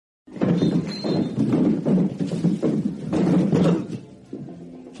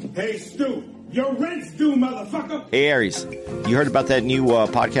Hey, Stu, your rent's due, motherfucker. Hey, Aries, you heard about that new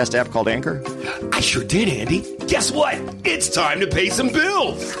podcast app called Anchor? I sure did, Andy. Guess what? It's time to pay some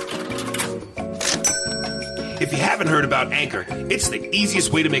bills. If you haven't heard about Anchor, it's the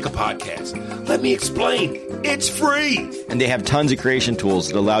easiest way to make a podcast. Let me explain. It's free. And they have tons of creation tools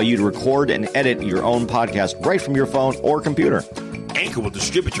that allow you to record and edit your own podcast right from your phone or computer. Anchor will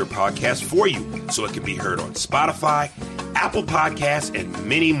distribute your podcast for you so it can be heard on Spotify, Apple Podcasts, and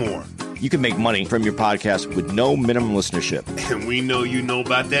many more. You can make money from your podcast with no minimum listenership. And we know you know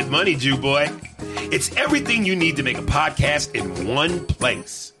about that money, Jew boy. It's everything you need to make a podcast in one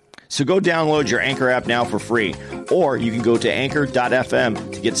place. So go download your Anchor app now for free, or you can go to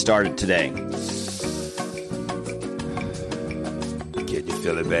anchor.fm to get started today. Can you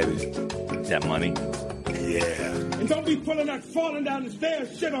feel it, baby? That money? Yeah. And don't be pulling that falling down the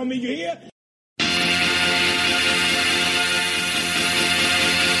stairs shit on me, you hear?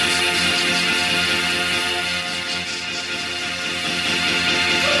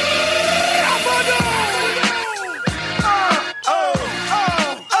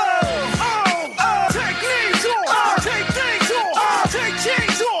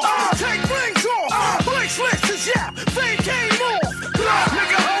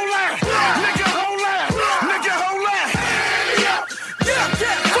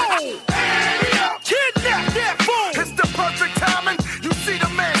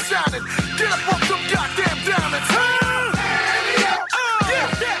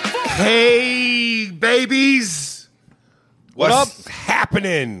 Hey, babies. What's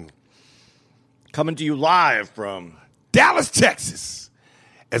happening? Coming to you live from Dallas, Texas.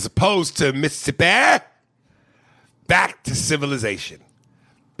 As opposed to Mississippi. Back to civilization.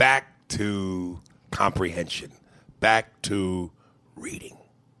 Back to comprehension. Back to reading.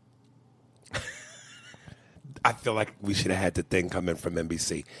 I feel like we should have had the thing come in from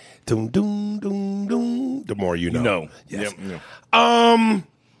NBC. Doom, doom, doom, doom. The more you know. Yes. Yep.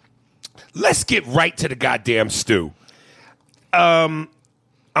 Let's get right to the goddamn stew. I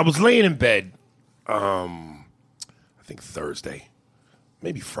was laying in bed, I think Thursday,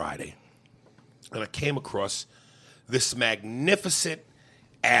 maybe Friday, and I came across this magnificent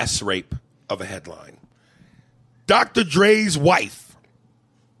ass rape of a headline. Dr. Dre's wife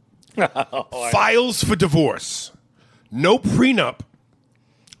files for divorce. No prenup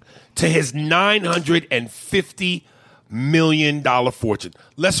to his $950 million fortune.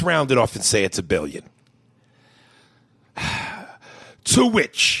 Let's round it off and say it's $1 billion. To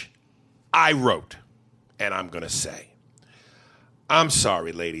which I wrote, and I'm going to say, I'm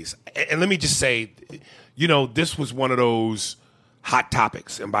sorry, ladies. And let me just say, you know, this was one of those hot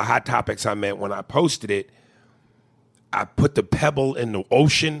topics. And by hot topics, I meant when I posted it, I put the pebble in the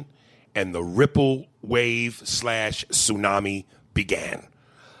ocean and the ripple wave / tsunami began.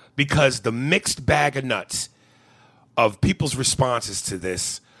 Because the mixed bag of nuts of people's responses to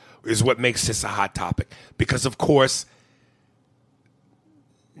this is what makes this a hot topic. Because, of course,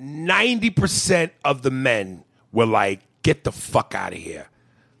 90% of the men were like, get the fuck out of here.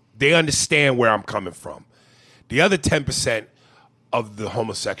 They understand where I'm coming from. The other 10% of the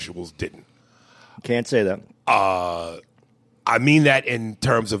homosexuals didn't. Can't say that. I mean that in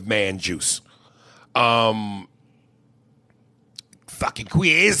terms of man juice. Fucking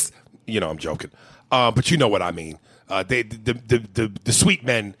queers. You know, I'm joking. But you know what I mean. The sweet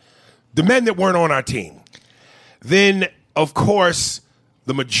men, the men that weren't on our team. Then, of course,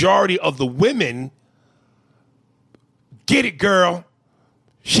 the majority of the women, get it, girl.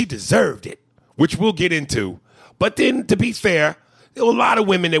 She deserved it, which we'll get into. But then, to be fair, there were a lot of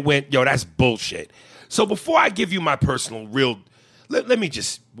women that went, yo, that's bullshit. So before I give you my personal let me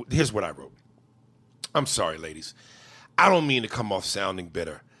just, here's what I wrote. I'm sorry, ladies. I don't mean to come off sounding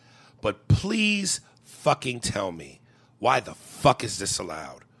bitter, but please fucking tell me, why the fuck is this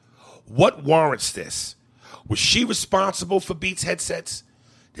allowed? What warrants this? Was she responsible for Beats headsets?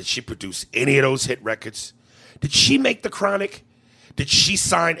 Did she produce any of those hit records? Did she make The Chronic? Did she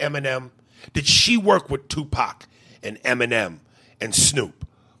sign Eminem? Did she work with Tupac and Eminem and Snoop?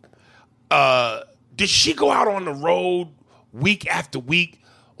 Did she go out on the road week after week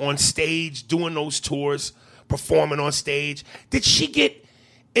on stage, doing those tours, performing on stage? Did she get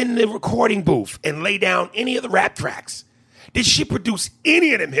in the recording booth and lay down any of the rap tracks? Did she produce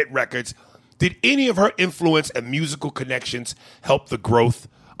any of them hit records? Did any of her influence and musical connections help the growth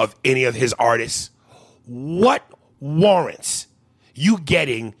of any of his artists? What warrants you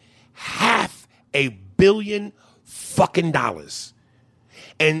getting $500 million fucking dollars?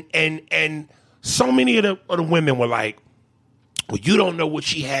 And so many of the women were like, well, you don't know what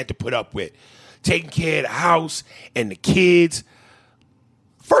she had to put up with. Taking care of the house and the kids.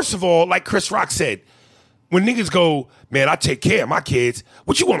 First of all, like Chris Rock said, when niggas go, man, I take care of my kids.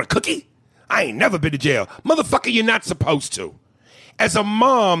 What, you want a cookie? I ain't never been to jail. Motherfucker, you're not supposed to. As a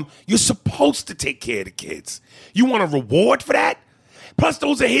mom, you're supposed to take care of the kids. You want a reward for that? Plus,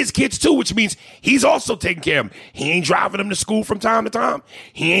 those are his kids too, which means he's also taking care of them. He ain't driving them to school from time to time.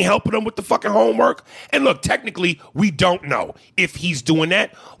 He ain't helping them with the fucking homework. And look, technically, we don't know if he's doing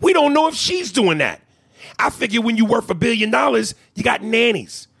that. We don't know if she's doing that. I figure when you worth $1 billion, you got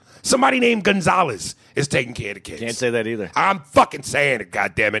nannies. Somebody named Gonzalez is taking care of the kids. Can't say that either. I'm fucking saying it,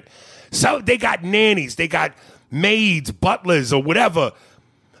 goddammit. So they got nannies, they got maids, butlers, or whatever.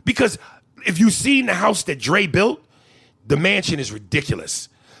 Because if you've seen the house that Dre built, the mansion is ridiculous.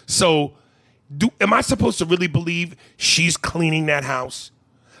 So am I supposed to really believe she's cleaning that house?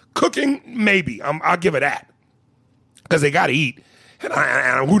 Cooking, maybe. I'll give her that. Because they got to eat.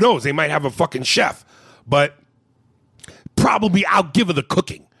 And who knows, they might have a fucking chef. But probably I'll give her the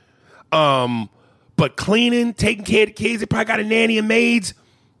cooking. But cleaning, taking care of the kids, they probably got a nanny and maids.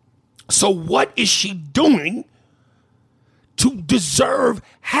 So what is she doing to deserve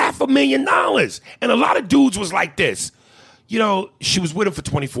 $500,000? And a lot of dudes was like this. You know, she was with him for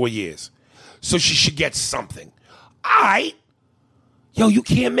 24 years. So she should get something. All right. Yo, you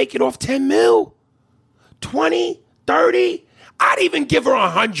can't make it off 10 mil? 20, 30? I'd even give her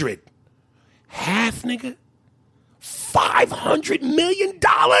 100. Half, nigga? $500 million?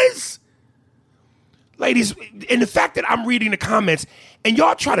 Ladies, and the fact that I'm reading the comments and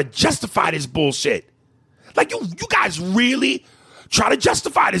y'all try to justify this bullshit. Like, you guys really try to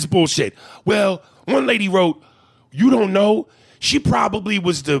justify this bullshit. Well, one lady wrote, you don't know, she probably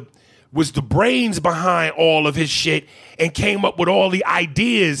was the brains behind all of his shit and came up with all the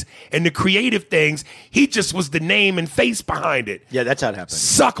ideas and the creative things. He just was the name and face behind it. Yeah, that's how it happened.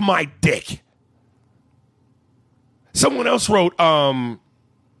 Suck my dick. Someone else wrote,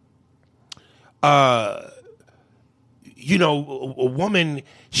 you know, a woman,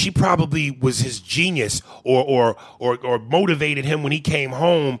 she probably was his genius or motivated him when he came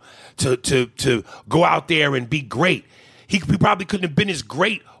home to go out there and be great. He probably couldn't have been as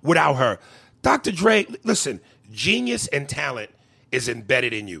great without her. Dr. Dre, listen, genius and talent is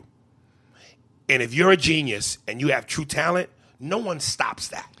embedded in you. And if you're a genius and you have true talent, no one stops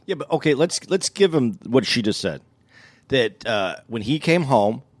that. Yeah, but okay, let's give him what she just said. That when he came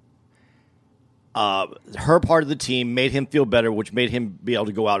home, her part of the team made him feel better, which made him be able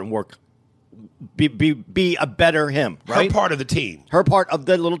to go out and work, be a better him, right? Her part of the team. Her part of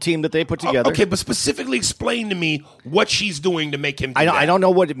the little team that they put together. Okay, but specifically explain to me what she's doing to make him do that. I don't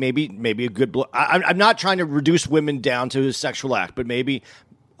know what, maybe a good, I'm not trying to reduce women down to a sexual act, but maybe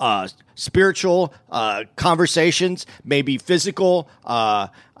spiritual conversations, maybe physical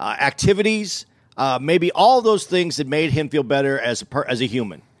activities, maybe all those things that made him feel better as a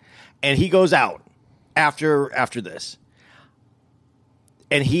human. And he goes out after this,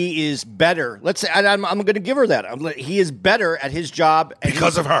 and he is better. Let's say I'm going to give her that. He is better at his job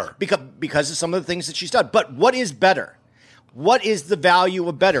because of her, because of some of the things that she's done. But what is better? What is the value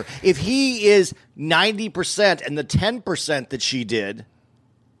of better? If he is 90% and the 10% that she did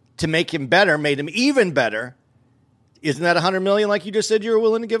to make him better made him even better, isn't that $100 million like you just said you were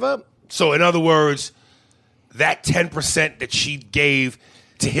willing to give up? So in other words, that 10% that she gave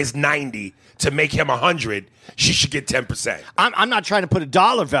to his 90 to make him 100, she should get 10%. I'm not trying to put a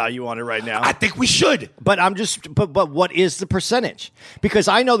dollar value on it right now. I think we should. But but what is the percentage? Because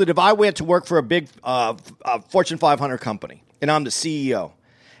I know that if I went to work for a big Fortune 500 company and I'm the CEO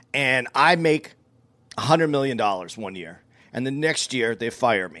and I make $100 million one year and the next year they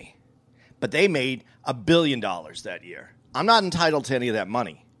fire me, but they made $1 billion that year, I'm not entitled to any of that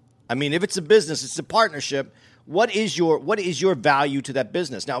money. I mean, if it's a business, it's a partnership. What is your value to that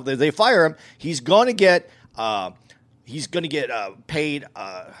business? Now, if they fire him, he's going to get paid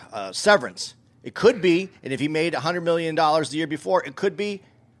severance. It could be, and if he made $100 million the year before, it could be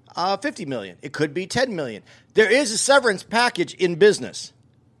 $50 million. It could be $10 million. There is a severance package in business,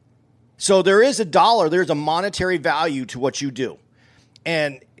 so there is a dollar. There's a monetary value to what you do,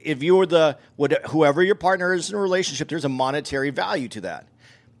 and if you're whoever your partner is in a relationship, there's a monetary value to that,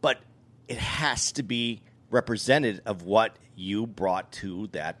 but it has to be representative of what you brought to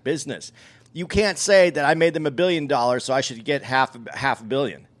that business. You can't say that I made them $1 billion, so I should get half $1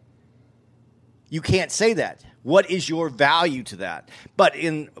 billion. You can't say that. What is your value to that? But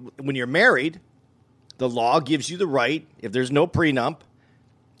when you're married, the law gives you the right, if there's no prenup,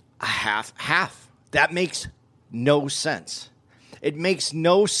 a half. That makes no sense. It makes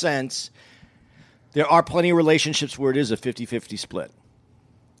no sense. There are plenty of relationships where it is a 50-50 split.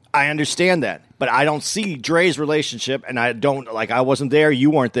 I understand that, but I don't see Dre's relationship, and I don't, like, I wasn't there, you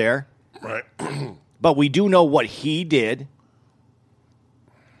weren't there. Right. But we do know what he did.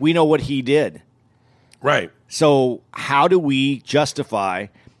 We know what he did. Right. So how do we justify,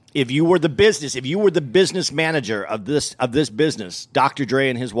 if you were the business manager of this business, Dr. Dre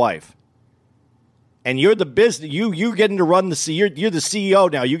and his wife, and you're the business, you're getting to run you're the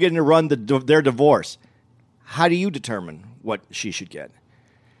CEO now, you're getting to run their divorce. How do you determine what she should get?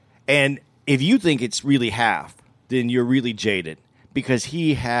 And if you think it's really half, then you're really jaded because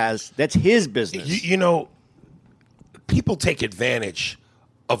that's his business. You know, people take advantage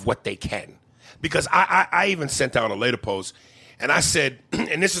of what they can. Because I even sent out a later post and I said,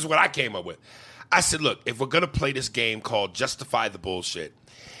 and this is what I came up with. I said, look, if we're going to play this game called Justify the Bullshit,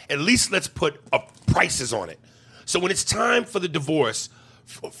 at least let's put prices on it. So when it's time for the divorce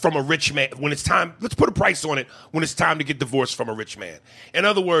from a rich man, let's put a price on it when it's time to get divorced from a rich man. In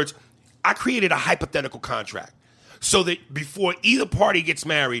other words, I created a hypothetical contract so that before either party gets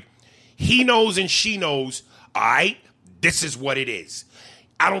married, he knows and she knows, all right, this is what it is.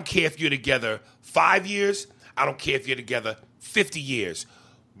 I don't care if you're together 5 years. I don't care if you're together 50 years.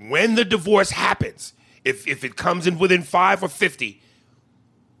 When the divorce happens, if it comes in within 5 or 50,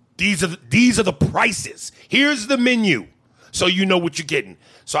 these are the prices. Here's the menu, so you know what you're getting.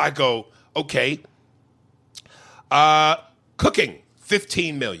 So I go, okay, cooking,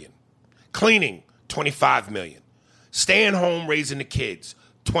 $15 million. Cleaning, $25 million. Staying home raising the kids,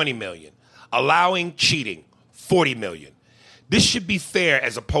 $20 million. Allowing cheating, $40 million. This should be fair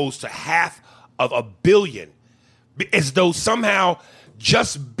as opposed to $500 million, as though somehow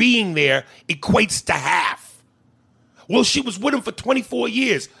just being there equates to half. Well, she was with him for 24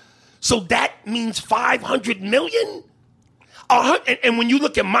 years. So that means $500 million? And when you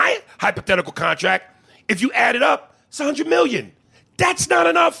look at my hypothetical contract, if you add it up, it's $100 million. That's not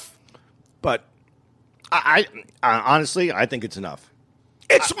enough. But I honestly, I think it's enough.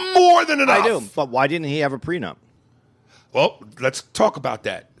 It's more than enough. I do. But why didn't he have a prenup? Well, let's talk about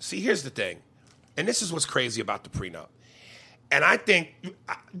that. See, here's the thing. And this is what's crazy about the prenup. And I think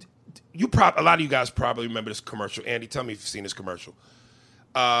a lot of you guys probably remember this commercial. Andy, tell me if you've seen this commercial.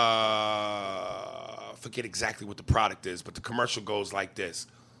 Forget exactly what the product is, but the commercial goes like this.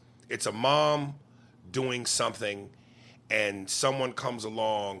 It's a mom doing something, and someone comes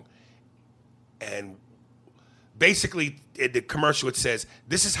along, and basically in the commercial it says,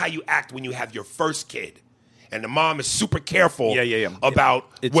 this is how you act when you have your first kid. And the mom is super careful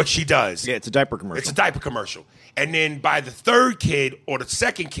about what she does. Yeah, it's a diaper commercial. It's a diaper commercial. And then by the third kid or the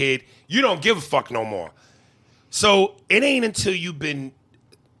second kid, you don't give a fuck no more. So it ain't until you've been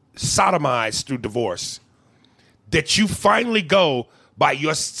sodomized through divorce that you finally go by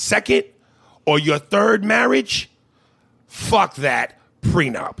your second or your third marriage, fuck that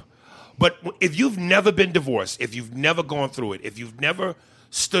prenup. But if you've never been divorced, if you've never gone through it, if you've never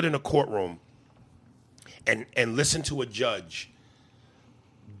stood in a courtroom and listen to a judge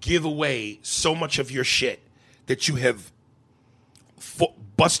give away so much of your shit that you have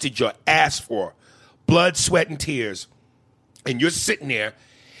busted your ass for, blood, sweat, and tears, and you're sitting there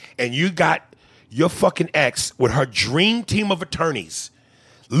and you got your fucking ex with her dream team of attorneys,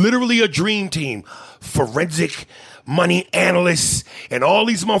 literally a dream team, forensic money analysts, and all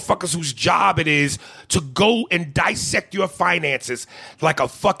these motherfuckers whose job it is to go and dissect your finances like a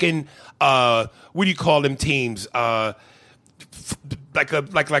fucking what do you call them teams? Like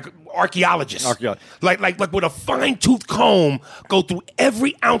archaeologists. Like with a fine-tooth comb, go through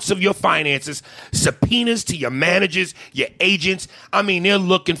every ounce of your finances, subpoenas to your managers, your agents. I mean, they're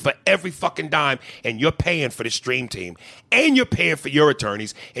looking for every fucking dime, and you're paying for this dream team, and you're paying for your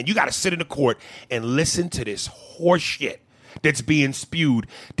attorneys, and you got to sit in the court and listen to this horse shit that's being spewed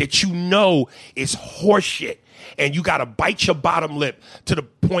that you know is horse shit. And you got to bite your bottom lip to the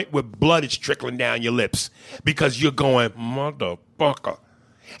point where blood is trickling down your lips because you're going, motherfucker.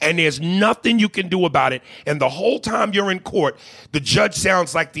 And there's nothing you can do about it. And the whole time you're in court, the judge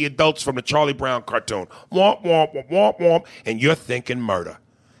sounds like the adults from the Charlie Brown cartoon. Womp, womp, womp, womp, womp. And you're thinking murder.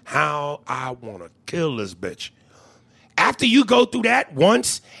 How I want to kill this bitch. After you go through that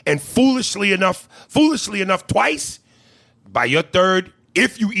once and foolishly enough twice, by your third,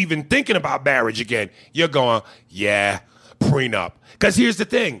 if you even thinking about marriage again, you're going, yeah, prenup. Because here's the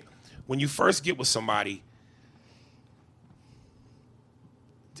thing. When you first get with somebody,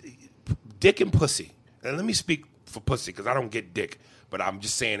 dick and pussy. And let me speak for pussy because I don't get dick. But I'm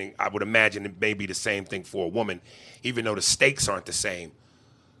just saying I would imagine it may be the same thing for a woman, even though the stakes aren't the same.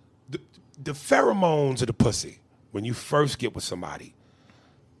 The pheromones of the pussy, when you first get with somebody,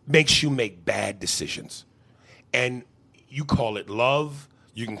 makes you make bad decisions. And you call it love,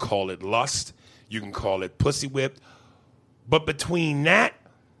 You can call it lust. You can call it pussy whipped. But between that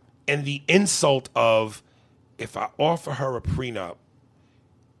and the insult of, if I offer her a prenup,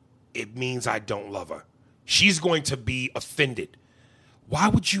 it means I don't love her. She's going to be offended. Why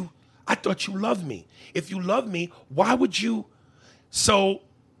would you? I thought you loved me. If you love me, why would you? So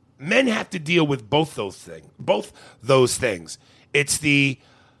men have to deal with both those things. It's the,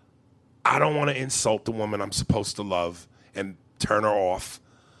 I don't want to insult the woman I'm supposed to love and turn her off.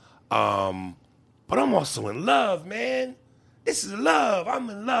 But I'm also in love, man. This is love. I'm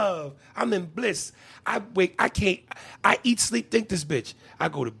in love. I'm in bliss. I eat, sleep, think this bitch. I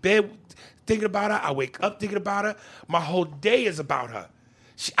go to bed thinking about her. I wake up thinking about her. My whole day is about her.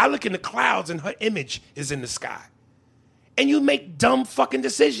 I look in the clouds and her image is in the sky. And you make dumb fucking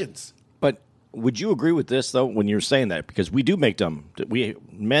decisions. But would you agree with this, though, when you're saying that? Because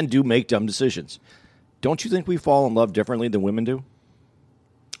men do make dumb decisions. Don't you think we fall in love differently than women do?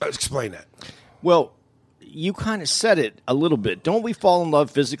 Explain that. Well, you kind of said it a little bit. Don't we fall in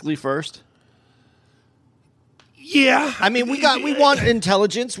love physically first? Yeah. I mean, we want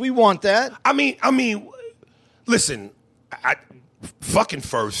intelligence. We want that. I mean, listen, fucking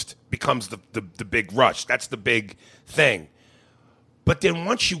first becomes the big rush. That's the big thing. But then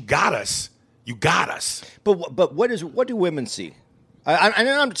once you got us, you got us. But what do women see? I'm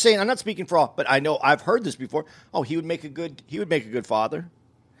not speaking for all, but I know I've heard this before. Oh, he would make a good father.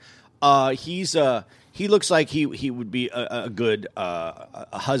 He looks like he would be a good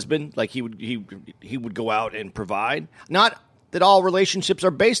a husband. Like he would go out and provide. Not that all relationships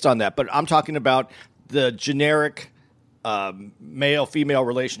are based on that, but I'm talking about the generic male-female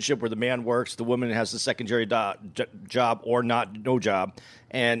relationship where the man works, the woman has the secondary job or no job,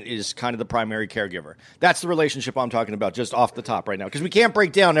 and is kind of the primary caregiver. That's the relationship I'm talking about just off the top right now, because we can't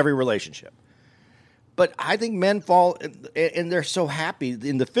break down every relationship. But I think men fall, and they're so happy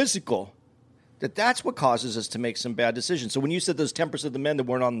in the physical that's what causes us to make some bad decisions. So when you said those 10% of the men that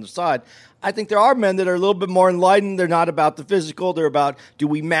weren't on the side, I think there are men that are a little bit more enlightened. They're not about the physical. They're about, do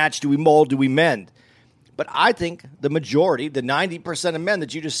we match, do we mold, do we mend? But I think the majority, the 90% of men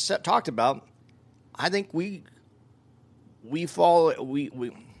that you just talked about, I think we fall,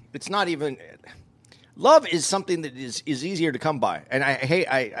 it's not even, love is something that is easier to come by. And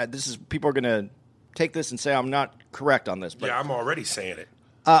people are going to take this and say I'm not correct on this. But yeah, I'm already saying it.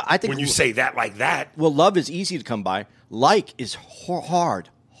 I think when you say that like that. Well, love is easy to come by. Like is hard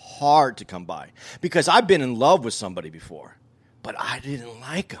to come by. Because I've been in love with somebody before, but I didn't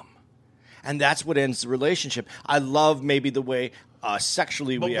like them. And that's what ends the relationship. I love maybe the way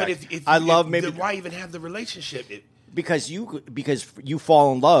sexually we act. Then why even have the relationship? Because you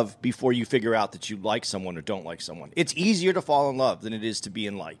fall in love before you figure out that you like someone or don't like someone. It's easier to fall in love than it is to be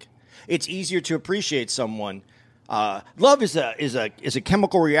in like. It's easier to appreciate someone. Love is a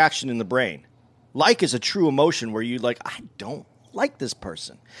chemical reaction in the brain. Like is a true emotion where you like, I don't like this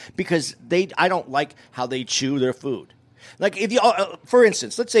person because I don't like how they chew their food. Like if you, for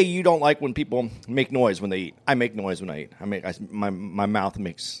instance, let's say you don't like when people make noise when they eat. I make noise when I eat. My mouth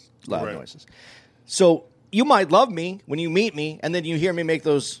makes loud noises. So you might love me when you meet me, and then you hear me make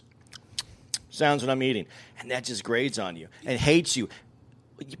those sounds when I'm eating, and that just grades on you and hates you.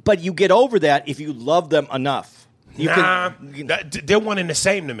 But you get over that if you love them enough. They're one and the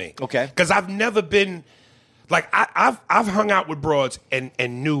same to me. Okay. Because I've never been, like, I've hung out with broads and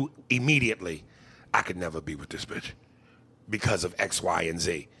knew immediately I could never be with this bitch because of X, Y, and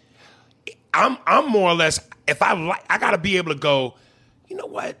Z. I'm more or less, if I got to be able to go, you know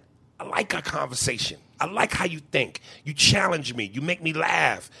what? I like our conversation. I like how you think. You challenge me. You make me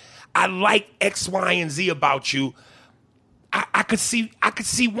laugh. I like X, Y, and Z about you. I could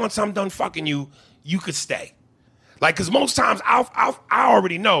see once I'm done fucking you, you could stay. Like, because most times I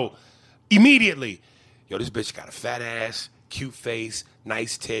already know immediately, yo, this bitch got a fat ass, cute face,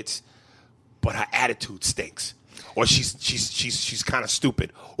 nice tits, but her attitude stinks. Or she's kind of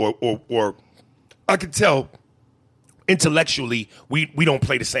stupid. Or I can tell intellectually we don't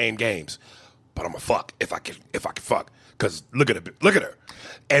play the same games. But I'm a fuck if I can fuck. Because look at her.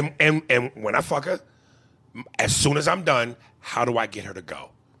 And when I fuck her, as soon as I'm done, how do I get her to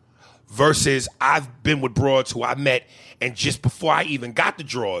go? Versus I've been with broads who I met, and just before I even got the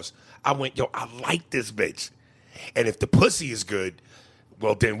drawers, I went, yo, I like this bitch. And if the pussy is good,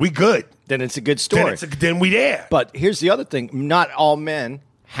 well, then we good. Then it's a good story. Then we there. But here's the other thing. Not all men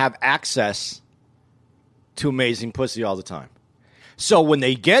have access to amazing pussy all the time. So when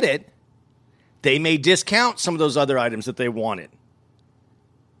they get it, they may discount some of those other items that they wanted.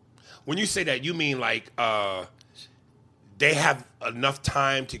 When you say that, you mean like they have enough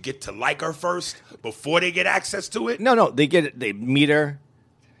time to get to like her first before they get access to it? No, they get it. They meet her.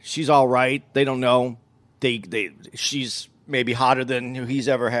 She's all right. They don't know. She's maybe hotter than he's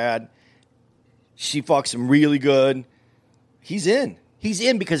ever had. She fucks him really good. He's in. He's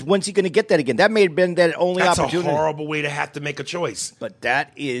in because when's he going to get that again? That may have been that only opportunity. That's a horrible way to have to make a choice. But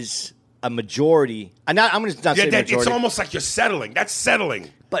that is a majority. I'm going to not say majority. It's almost like you're settling. That's settling.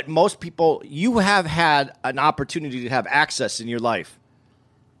 But most people, you have had an opportunity to have access in your life.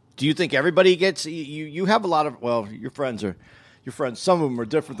 Do you think everybody gets? You have a lot of. Well, your friends. Some of them are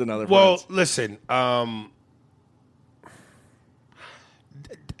different than other friends. Well, listen.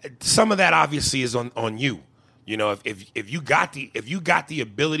 Some of that obviously is on you. You know, if you got the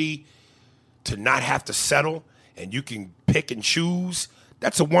ability to not have to settle and you can pick and choose,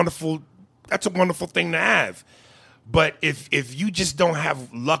 that's a wonderful thing to have. But if you just don't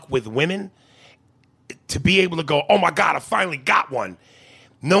have luck with women, to be able to go, oh my God, I finally got one,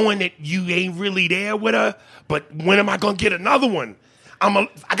 knowing that you ain't really there with her, but when am I gonna get another one? I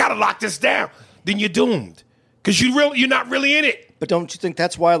gotta lock this down. Then you're doomed because you're not really in it. But don't you think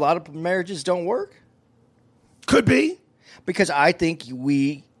that's why a lot of marriages don't work? Could be. Because I think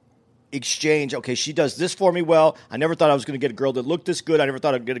we exchange, okay, she does this for me well. I never thought I was going to get a girl that looked this good. I never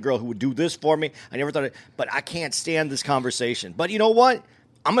thought I'd get a girl who would do this for me. But I can't stand this conversation. But you know what?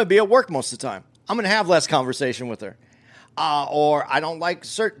 I'm going to be at work most of the time. I'm going to have less conversation with her. Or I don't like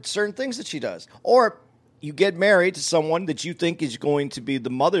certain things that she does. Or you get married to someone that you think is going to be the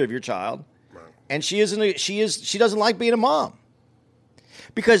mother of your child, and she doesn't like being a mom.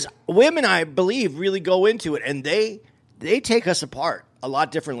 Because women, I believe, really go into it, and they take us apart a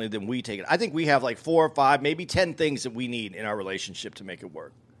lot differently than we take it. I think we have like 4 or 5, maybe 10 things that we need in our relationship to make it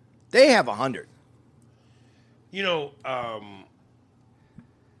work. They have 100. You know,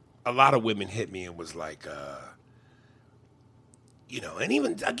 a lot of women hit me and was like, and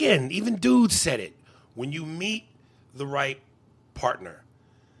even dudes said it. When you meet the right partner,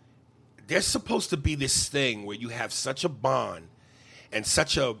 there's supposed to be this thing where you have such a bond and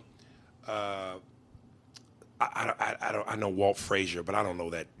such a, I know Walt Frazier, but I don't know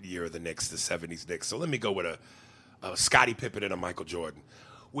that year of the Knicks, the 70s Knicks. So let me go with a Scottie Pippen and a Michael Jordan,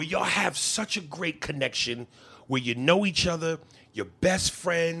 where y'all have such a great connection, where you know each other, you're best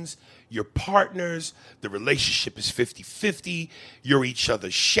friends, you're partners, the relationship is 50-50, you're each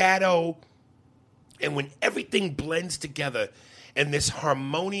other's shadow. And when everything blends together in this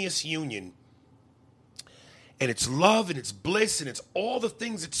harmonious union, and it's love and it's bliss and it's all the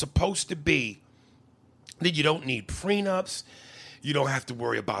things it's supposed to be, then you don't need prenups. You don't have to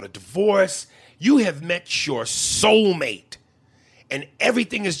worry about a divorce. You have met your soulmate. And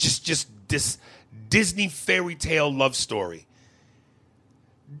everything is just this Disney fairy tale love story.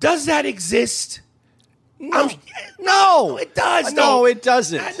 Does that exist? No, it does. No, it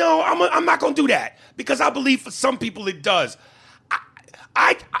doesn't. No, I'm not going to do that because I believe for some people it does.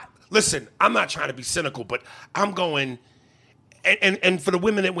 I listen, I'm not trying to be cynical, but I'm going, and for the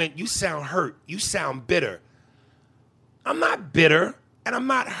women that went, you sound hurt, you sound bitter. I'm not bitter, and I'm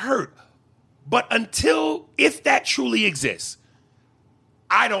not hurt. But if that truly exists,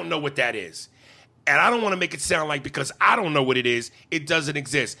 I don't know what that is. And I don't want to make it sound like because I don't know what it is, it doesn't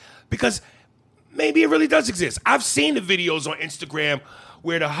exist. Because maybe it really does exist. I've seen the videos on Instagram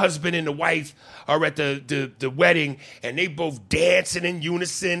where the husband and the wife are at the wedding and they both dancing in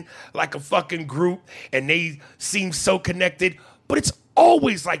unison like a fucking group and they seem so connected. But it's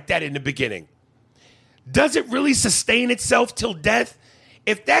always like that in the beginning. Does it really sustain itself till death?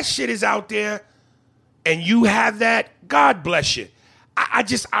 If that shit is out there and you have that, God bless you. I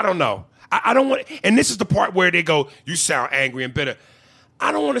don't know. I don't want, and this is the part where they go, you sound angry and bitter.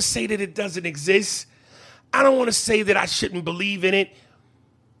 I don't want to say that it doesn't exist. I don't want to say that I shouldn't believe in it.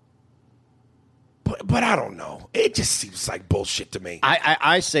 But I don't know. It just seems like bullshit to me.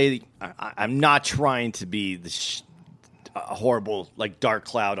 I say I'm not trying to be a horrible, like, dark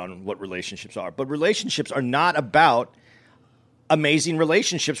cloud on what relationships are. But relationships are not about amazing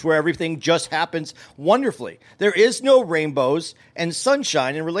relationships where everything just happens wonderfully. There is no rainbows and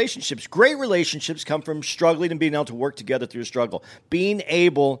sunshine in relationships. Great relationships come from struggling and being able to work together through a struggle. Being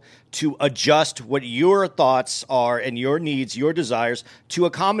able to adjust what your thoughts are and your needs, your desires, to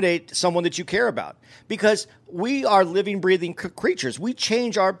accommodate someone that you care about. Because we are living, breathing creatures. We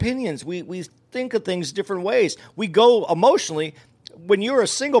change our opinions. We think of things different ways. We go emotionally. When you're a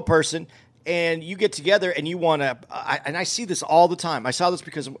single person and you get together and you want to, and I see this all the time. I saw this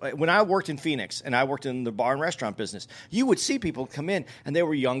because when I worked in Phoenix and I worked in the bar and restaurant business, you would see people come in and they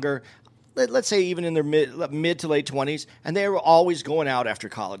were younger, let's say even in their mid to late 20s, and they were always going out after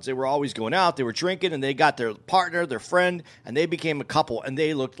college. They were always going out. They were drinking, and they got their partner, their friend, and they became a couple, and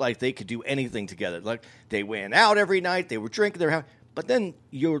they looked like they could do anything together. Like, they went out every night. They were drinking. But then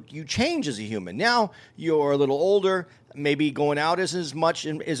you change as a human. Now you're a little older. Maybe going out isn't as much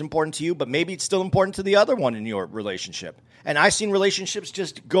is important to you, but maybe it's still important to the other one in your relationship. And I've seen relationships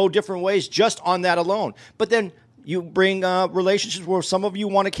just go different ways just on that alone. But then you bring relationships where some of you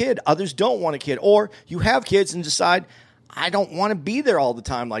want a kid, others don't want a kid. Or you have kids and decide, I don't want to be there all the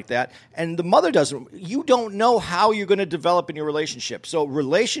time like that. And the mother doesn't. You don't know how you're going to develop in your relationship. So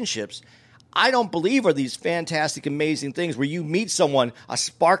relationships, I don't believe, are these fantastic, amazing things where you meet someone, a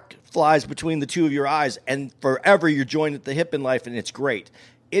spark flies between the two of your eyes, and forever you're joined at the hip in life, and it's great.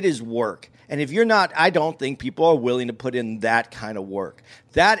 It is work. And if you're not, I don't think people are willing to put in that kind of work.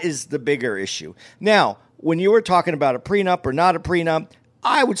 That is the bigger issue. Now, when you were talking about a prenup or not a prenup,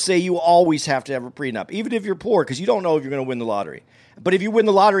 I would say you always have to have a prenup, even if you're poor, because you don't know if you're going to win the lottery. But if you win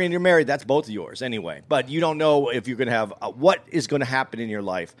the lottery and you're married, that's both of yours anyway. But you don't know if you're going to have what is going to happen in your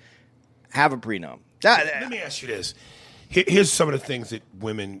life. Have a prenup. Let me ask you this. Here's some of the things that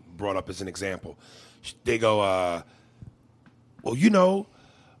women brought up as an example. They go, well, you know,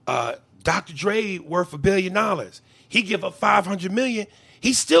 Dr. Dre worth $1 billion. He give up $500 million.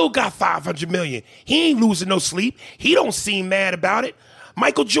 He still got $500 million. He ain't losing no sleep. He don't seem mad about it.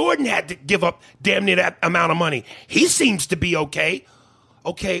 Michael Jordan had to give up damn near that amount of money. He seems to be okay.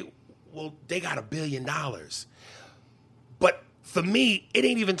 Okay, well, they got $1 billion. But for me, it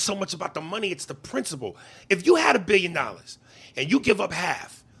ain't even so much about the money, it's the principle. If you had $1 billion and you give up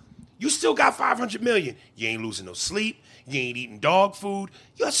half, you still got $500 million. You ain't losing no sleep. You ain't eating dog food.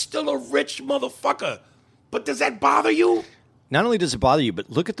 You're still a rich motherfucker. But does that bother you? Not only does it bother you, but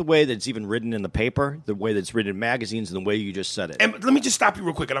look at the way that it's even written in the paper, the way that it's written in magazines, and the way you just said it. And let me just stop you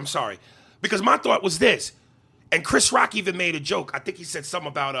real quick, and I'm sorry. Because my thought was this, and Chris Rock even made a joke. I think he said something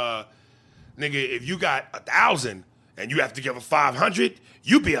about, nigga, if you got 1,000 and you have to give a 500,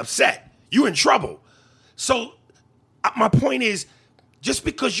 you be upset. You in trouble. So my point is, just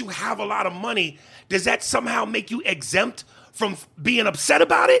because you have a lot of money, does that somehow make you exempt from being upset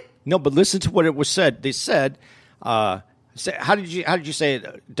about it? No, but listen to what it was said. They said, how did you say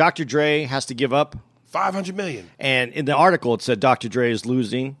it? Dr. Dre has to give up $500 million. And in the article, it said Dr. Dre is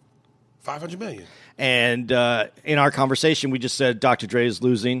losing $500 million. And in our conversation, we just said Dr. Dre is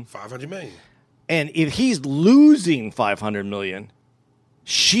losing $500 million. And if he's losing $500 million,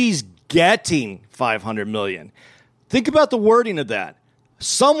 she's getting $500 million. Think about the wording of that.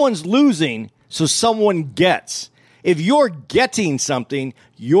 Someone's losing, so someone gets. If you're getting something,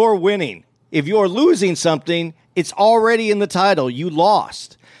 you're winning. If you're losing something, it's already in the title. You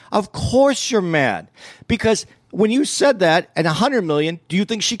lost. Of course you're mad. Because when you said that at $100 million, do you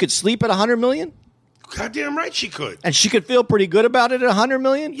think she could sleep at $100 million? Goddamn right she could. And she could feel pretty good about it at $100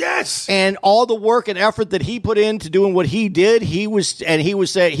 million? Yes. And all the work and effort that he put into doing what he did, he was saying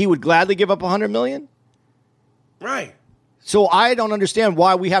he would gladly give up $100 million? Right. So I don't understand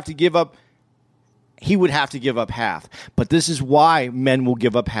why we have to give up. He would have to give up half. But this is why men will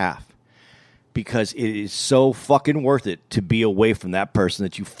give up half. Because it is so fucking worth it to be away from that person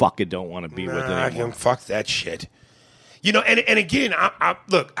that you fucking don't want to be with anymore. I can fuck that shit. You know, and again, I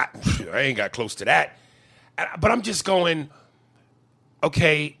ain't got close to that. But I'm just going,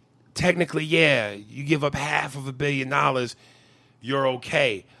 okay, technically, yeah, you give up half of $1 billion, you're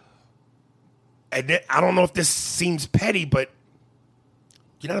okay. And then, I don't know if this seems petty, but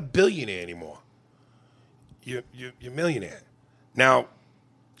you're not a billionaire anymore. You're a millionaire. Now,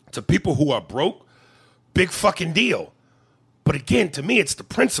 to people who are broke, big fucking deal. But again, to me, it's the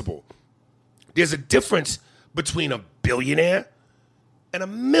principle. There's a difference between a billionaire and a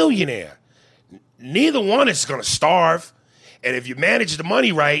millionaire. Neither one is going to starve. And if you manage the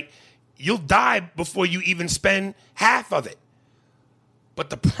money right, you'll die before you even spend half of it. But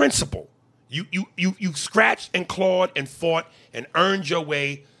the principle, you scratched and clawed and fought and earned your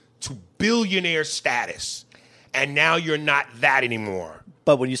way to billionaire status. And now you're not that anymore.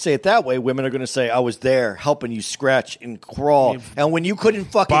 But when you say it that way, women are going to say, I was there helping you scratch and crawl. And when you couldn't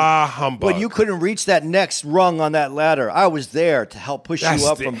fucking... Bah humbug. When you couldn't reach that next rung on that ladder, I was there to help push you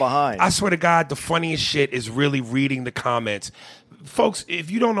up from behind. I swear to God, the funniest shit is really reading the comments. Folks,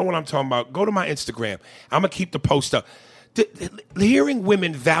 if you don't know what I'm talking about, go to my Instagram. I'm going to keep the post up. Hearing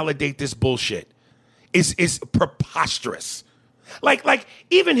women validate this bullshit is preposterous. Like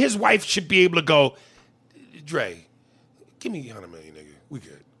even his wife should be able to go, Dre, give me $100 million, nigga. We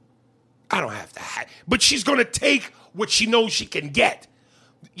good. I don't have to. But she's going to take what she knows she can get.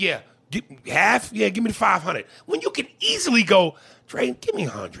 Yeah. Half? Yeah, give me the 500. When you can easily go, Dre, give me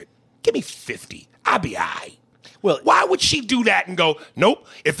 100. Give me 50. I'll be all right. Well, why would she do that and go, nope,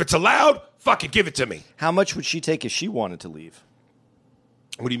 if it's allowed, fuck it, give it to me? How much would she take if she wanted to leave?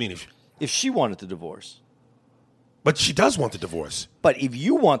 What do you mean? If she wanted to divorce? But she does want the divorce. But if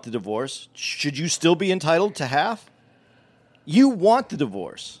you want the divorce, should you still be entitled to half? You want the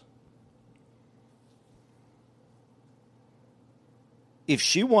divorce. If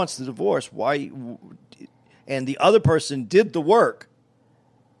she wants the divorce, why? And the other person did the work,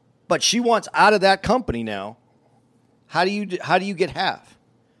 but she wants out of that company now. How do you get half?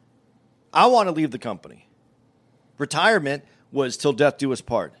 I want to leave the company. Retirement was till death do us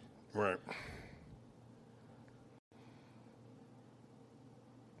part. Right.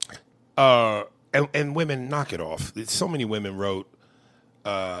 And women, knock it off. So many women wrote,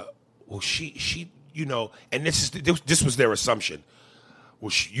 well, she, you know, and this was their assumption.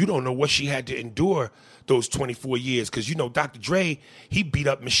 Well, you don't know what she had to endure those 24 years because, you know, Dr. Dre, he beat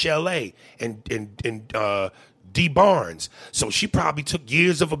up Michelle A. and D. Barnes. So she probably took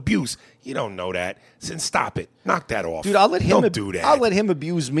years of abuse. You don't know that. Then stop it. Knock that off. Dude, I'll let him Don't do that. I'll let him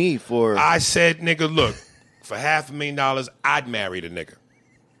abuse me for... I said, nigga, look, for $500,000, I'd marry the nigga.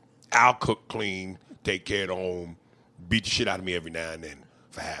 I'll cook, clean, take care of the home, beat the shit out of me every now and then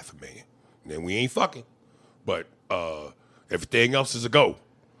for $500,000. Then we ain't fucking. But everything else is a go.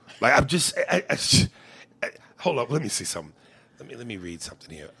 Like, I'm just... hold up, let me see something. Let me read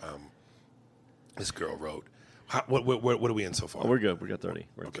something here. This girl wrote... What are we in so far? Oh, we're good. We got 30.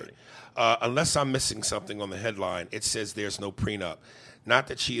 We're Okay. 30. Unless I'm missing something on the headline, it says there's no prenup. Not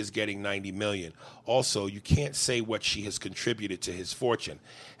that she is getting $90 million. Also, you can't say what she has contributed to his fortune.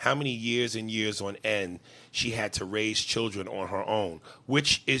 How many years and years on end she had to raise children on her own,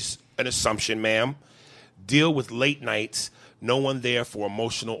 which is an assumption, ma'am. Deal with late nights, no one there for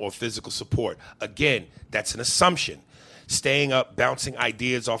emotional or physical support. Again, that's an assumption. Staying up, bouncing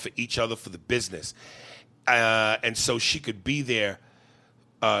ideas off of each other for the business. And so she could be there.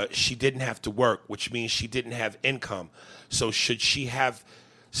 She didn't have to work, which means she didn't have income. So should she have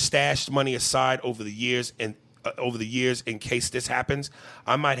stashed money aside over the years in case this happens?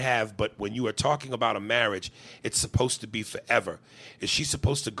 I might have, but when you are talking about a marriage, it's supposed to be forever. Is she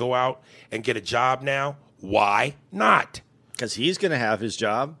supposed to go out and get a job now? Why not? Because he's going to have his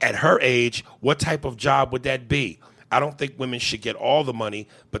job. At her age, what type of job would that be? I don't think women should get all the money,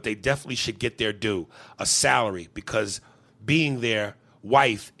 but they definitely should get their due, a salary, because being their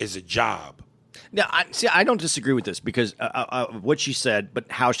wife is a job. Now, I don't disagree with this because what she said, but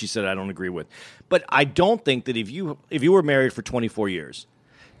how she said it, I don't agree with. But I don't think that if you were married for 24 years,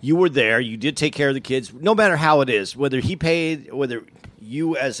 you were there, you did take care of the kids, no matter how it is, whether he paid, whether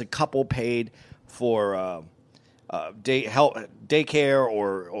you as a couple paid for daycare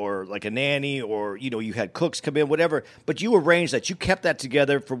or like a nanny, or you had cooks come in, whatever, but you arranged that, you kept that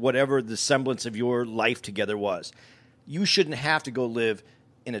together for whatever the semblance of your life together was. You shouldn't have to go live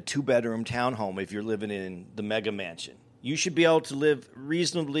in a 2-bedroom townhome if you're living in the mega mansion. You should be able to live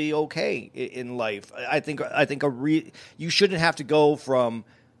reasonably okay in life. I think you shouldn't have to go from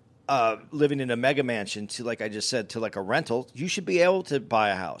living in a mega mansion to, like I just said, to like a rental. You should be able to buy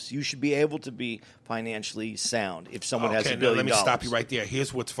a house. You should be able to be financially sound if someone has $1 billion. Let me stop you right there.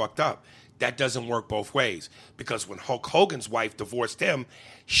 Here's what's fucked up. That doesn't work both ways, because when Hulk Hogan's wife divorced him,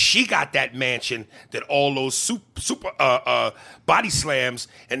 she got that mansion that all those super body slams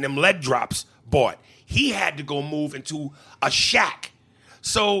and them leg drops bought. He had to go move into a shack.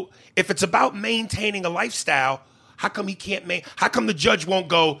 So if it's about maintaining a lifestyle, how come he can't how come the judge won't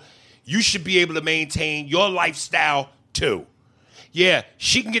go, you should be able to maintain your lifestyle too? Yeah,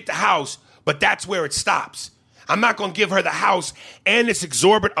 she can get the house, but that's where it stops. I'm not going to give her the house and this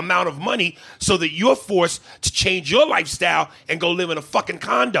exorbitant amount of money so that you're forced to change your lifestyle and go live in a fucking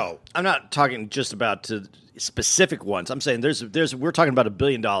condo. I'm not talking just about to specific ones. I'm saying we're talking about $1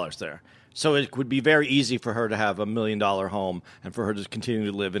 billion there. So it would be very easy for her to have $1 million home and for her to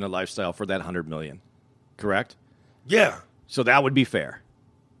continue to live in a lifestyle for that $100 million. Correct? Yeah. So that would be fair.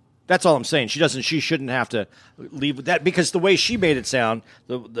 That's all I'm saying. She shouldn't have to leave with that, because the way she made it sound,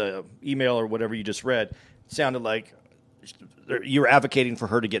 the email or whatever you just read, sounded like you're advocating for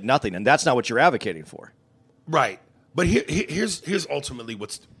her to get nothing, and that's not what you're advocating for. Right. But here's ultimately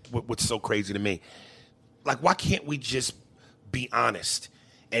what's so crazy to me. Like, why can't we just be honest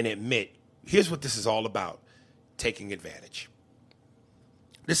and admit, here's what this is all about: taking advantage.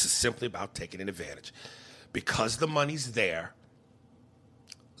 This is simply about taking an advantage. Because the money's there,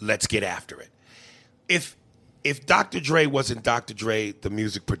 let's get after it. If Dr. Dre wasn't Dr. Dre, the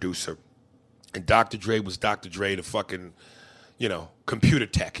music producer, and Dr. Dre was Dr. Dre, the fucking, computer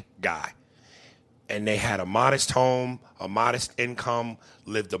tech guy, and they had a modest home, a modest income,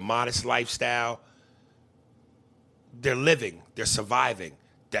 lived a modest lifestyle, they're living, they're surviving.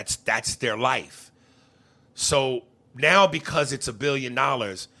 That's their life. So now, because it's $1 billion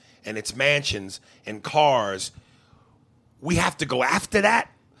and it's mansions and cars, we have to go after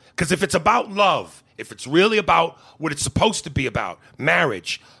that? Because if it's about love, if it's really about what it's supposed to be about,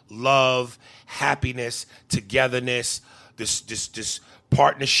 marriage, love, happiness, togetherness, this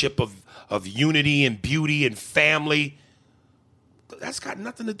partnership of unity and beauty and family, that's got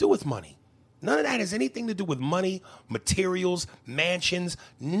nothing to do with money. None of that has anything to do with money, materials, mansions,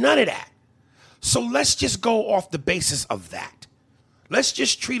 none of that. So let's just go off the basis of that. Let's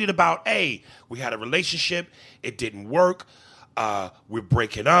just treat it about, hey, we had a relationship, it didn't work, we're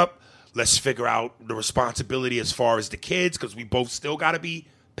breaking up. Let's figure out the responsibility as far as the kids, because we both still got to be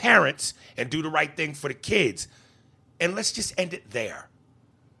parents and do the right thing for the kids. And let's just end it there.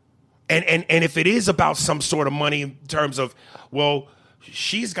 And if it is about some sort of money in terms of, well,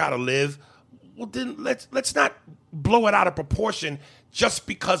 she's got to live, well, then let's not blow it out of proportion just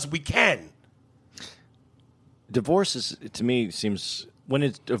because we can. Divorce is, to me, seems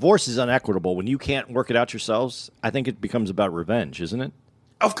divorce is unequitable. When you can't work it out yourselves, I think it becomes about revenge, isn't it?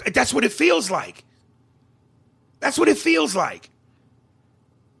 That's what it feels like. That's what it feels like.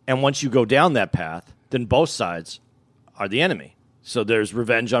 And once you go down that path, then both sides are the enemy. So there's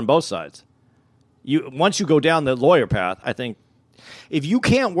revenge on both sides. Once you go down the lawyer path, I think if you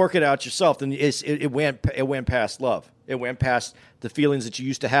can't work it out yourself, then it went past love. It went past the feelings that you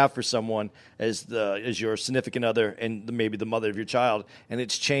used to have for someone as your significant other and maybe the mother of your child, and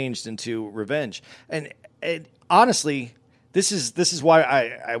it's changed into revenge. And honestly, this is why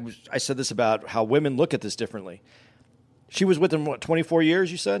I said this about how women look at this differently. She was with him, 24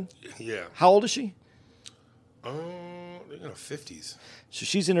 years, you said? Yeah. How old is she? In her 50s. So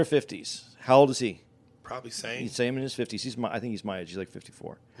she's in her 50s. How old is he? Probably same. He's same in his 50s. I think he's my age. He's like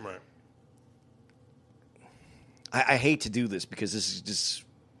 54. Right. I hate to do this because this is just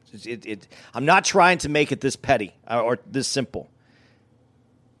I'm not trying to make it this petty or this simple.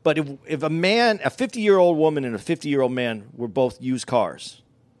 But if a 50-year-old woman and a 50-year-old man were both used cars,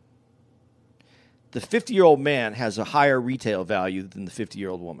 the 50-year-old man has a higher retail value than the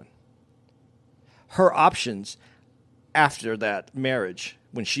 50-year-old woman. Her options after that marriage,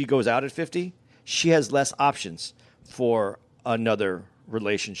 when she goes out at 50, she has less options for another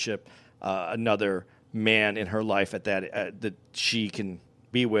relationship, another man in her life that she can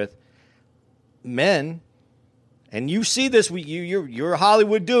be with. Men, and you see this, you're a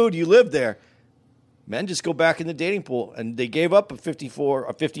Hollywood dude, you live there. Men just go back in the dating pool, and they gave up a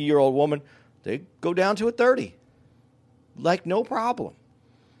 50-year-old woman. They go down to a 30, like no problem.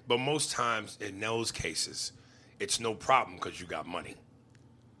 But most times in those cases, it's no problem because you got money.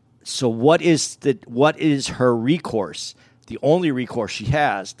 So what is her recourse? The only recourse she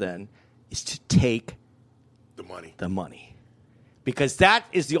has then is to take the money. Because that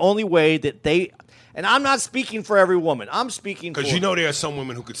is the only way that they, and I'm not speaking for every woman. I'm speaking for, because there are some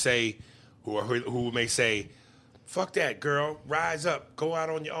women who could say, who may say, fuck that, girl, rise up, go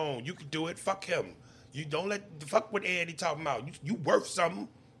out on your own. You can do it. Fuck him. You don't fuck what Andy talking about. You worth something.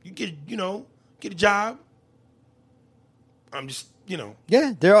 You get a job. I'm just,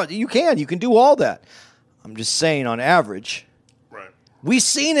 Yeah, you can do all that. I'm just saying on average. Right. We've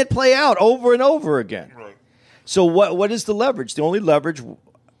seen it play out over and over again. Right. So what is the leverage? The only leverage,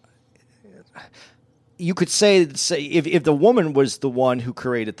 you could say if the woman was the one who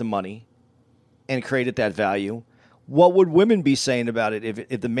created the money and created that value, what would women be saying about it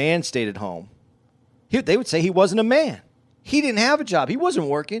if the man stayed at home? They would say he wasn't a man. He didn't have a job. He wasn't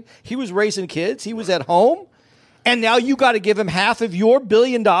working. He was raising kids. He was at home. And now you got to give him half of your $1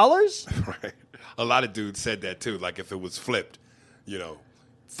 billion? Right. A lot of dudes said that too, like if it was flipped,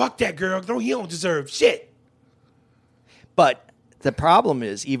 fuck that girl. No, he don't deserve shit. But the problem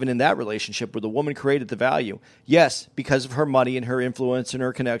is, even in that relationship where the woman created the value, yes, because of her money and her influence and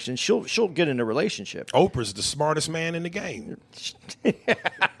her connections, she'll get in a relationship. Oprah's the smartest man in the game.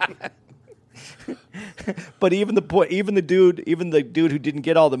 But even the dude who didn't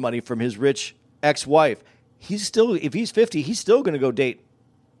get all the money from his rich ex-wife, if he's 50, he's still going to go date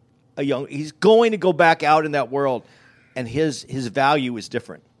he's going to go back out in that world, and his value is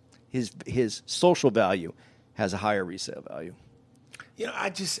different. His social value has a higher resale value.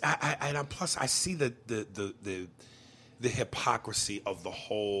 Plus I see the hypocrisy of the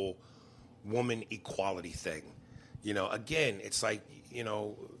whole woman equality thing. Again, it's like,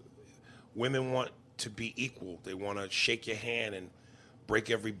 women want to be equal. They want to shake your hand and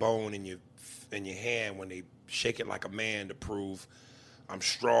break every bone in your hand when they shake it like a man to prove I'm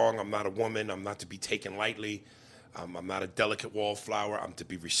strong, I'm not a woman, I'm not to be taken lightly, I'm not a delicate wallflower, I'm to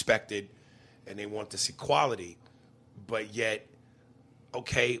be respected, and they want this equality. But yet,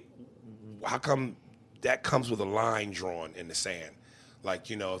 okay, how come that comes with a line drawn in the sand?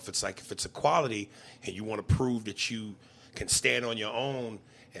 Like, if it's equality and you want to prove that you can stand on your own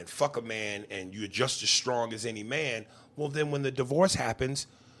and fuck a man and you're just as strong as any man, well, then when the divorce happens,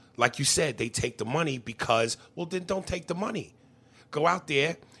 like you said, they take the money because, well, then don't take the money. Go out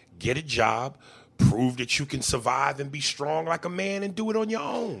there, get a job, prove that you can survive and be strong like a man and do it on your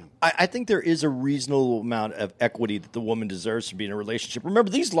own. I think there is a reasonable amount of equity that the woman deserves to be in a relationship. Remember,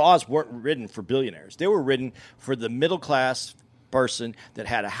 these laws weren't written for billionaires. They were written for the middle class person that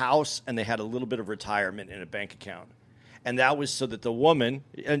had a house and they had a little bit of retirement in a bank account. And that was so that the woman,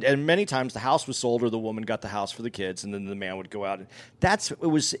 and many times the house was sold or the woman got the house for the kids, and then the man would go out. And it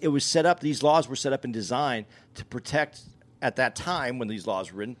was set up, these laws were set up and designed to protect, at that time when these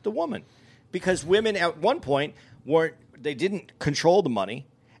laws were written, the woman. Because women at one point they didn't control the money,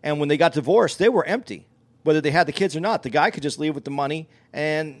 and when they got divorced, they were empty, whether they had the kids or not. The guy could just leave with the money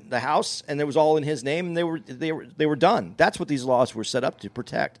and the house, and it was all in his name, and they were done. That's what these laws were set up to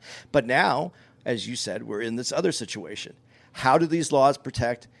protect. But now, as you said, we're in this other situation. How do these laws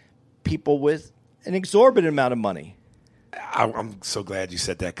protect people with an exorbitant amount of money? I'm so glad you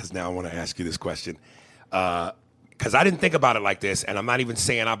said that because now I want to ask you this question. Because I didn't think about it like this, and I'm not even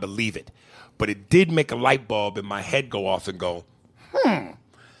saying I believe it, but it did make a light bulb in my head go off and go,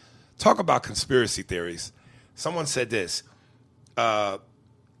 Talk about conspiracy theories. Someone said this, that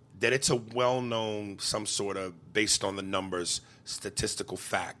it's a well-known, some sort of, based on the numbers, statistical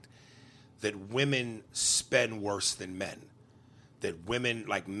fact that women spend worse than men. That women,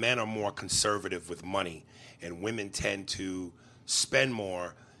 like men are more conservative with money, and women tend to spend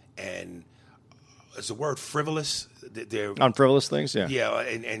more and is the word frivolous? They're on frivolous things, yeah. Yeah,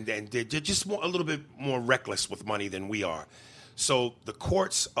 and they're just a little bit more reckless with money than we are. So the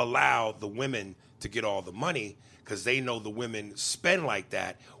courts allow the women to get all the money because they know the women spend like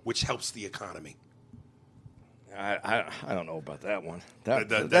that, which helps the economy. I don't know about that one.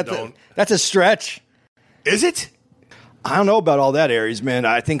 That's a stretch. Is it? I don't know about all that, Aries, man.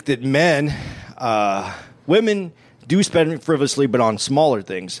 I think that women do spend frivolously, but on smaller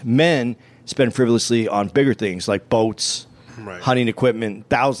things. Men spend frivolously on bigger things like boats, right, hunting equipment,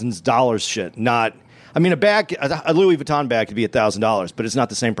 thousands of dollars shit. Not, I mean, a Louis Vuitton bag could be $1,000, but it's not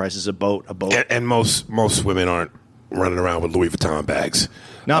the same price as a boat. And most women aren't running around with Louis Vuitton bags.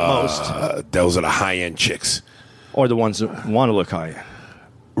 Not most. Those are the high end chicks, or the ones that want to look high.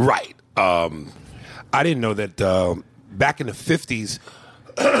 Right. I didn't know that back in the 50s,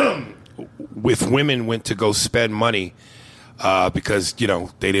 if women went to go spend money because,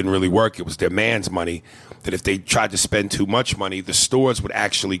 they didn't really work, it was their man's money, that if they tried to spend too much money, the stores would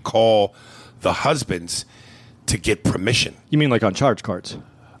actually call the husbands to get permission. You mean like on charge cards?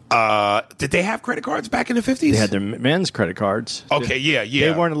 Did they have credit cards back in the 50s? They had their men's credit cards. Okay, yeah.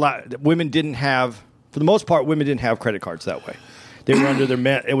 They weren't allowed. Women didn't have, for the most part, women didn't have credit cards that way. They were under their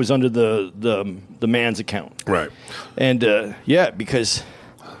man. It was under the man's account. Right. And because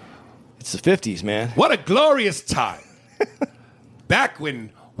it's the 50s, man. What a glorious time. Back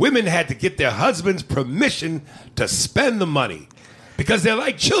when women had to get their husband's permission to spend the money. Because they're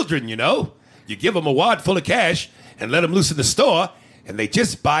like children, You give them a wad full of cash and let them loose in the store, and they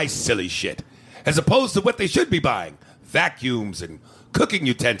just buy silly shit. As opposed to what they should be buying. Vacuums and cooking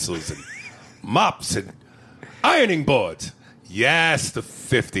utensils and mops and ironing boards. Yes, the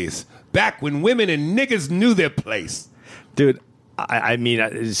 50s. Back when women and niggas knew their place. Dude, I mean,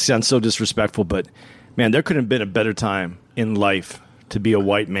 it sounds so disrespectful, but, man, there couldn't have been a better time in life to be a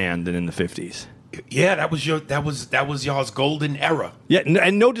white man than in the 50s. Yeah, that was y'all's golden era. Yeah,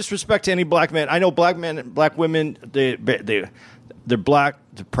 and no disrespect to any black men. I know black men, black women, they're black,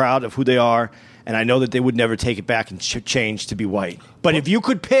 they're proud of who they are, and I know that they would never take it back and change to be white. But if you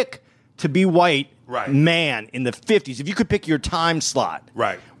could pick to be white, right, man, in the 50s, if you could pick your time slot,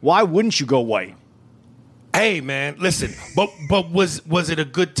 right, why wouldn't you go white? Hey, man, listen, but was it a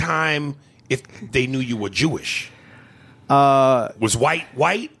good time if they knew you were Jewish? Was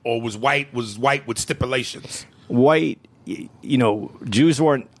white, or was white with stipulations? White, Jews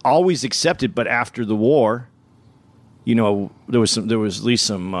weren't always accepted, but after the war, there was at least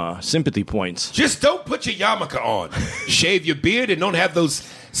some sympathy points. Just don't put your yarmulke on. Shave your beard and don't have those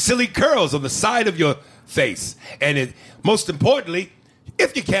silly curls on the side of your face. And most importantly,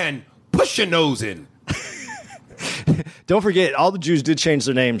 if you can, push your nose in. Don't forget, all the Jews did change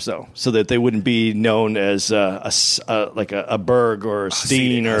their names, though, so that they wouldn't be known as like a Berg or a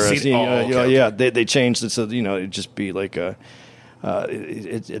Steen or a Steen. Okay. They changed it so it'd just be like a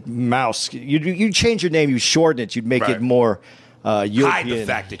Mouse. You'd change your name, you shorten it, you'd make it more European. Hide the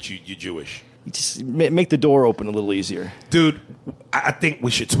fact that you're Jewish. You just make the door open a little easier. Dude, I think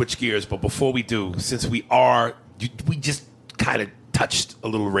we should switch gears, but before we do, since we just kind of touched a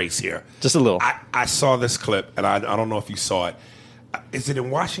little race here. Just a little. I saw this clip, and I don't know if you saw it. Is it in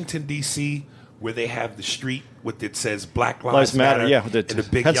Washington, D.C., where they have the street with it says Black Lives Matter? Yeah, the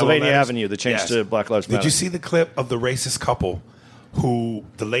big Pennsylvania yellow letters? Avenue, the change Yes. to Black Lives Matter. Did you see the clip of the racist couple who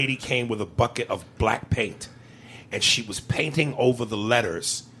the lady came with a bucket of black paint, and she was painting over the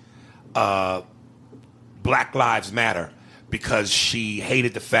letters Black Lives Matter because she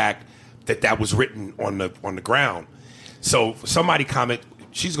hated the fact that was written on the ground. So somebody comment,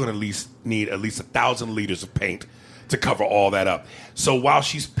 she's going to need at least 1,000 liters of paint to cover all that up. So while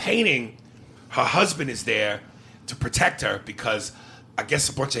she's painting, her husband is there to protect her because I guess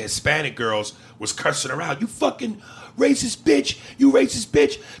a bunch of Hispanic girls was cursing her out. You fucking racist bitch. You racist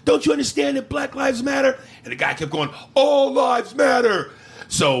bitch. Don't you understand that Black Lives Matter? And the guy kept going, all lives matter.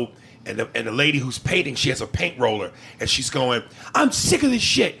 So, and the lady who's painting, she has a paint roller, and she's going, I'm sick of this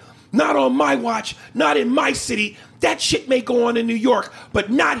shit. Not on my watch, not in my city. That shit may go on in New York,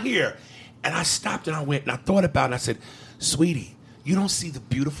 but not here. And I stopped and I went and I thought about it and I said, sweetie, you don't see the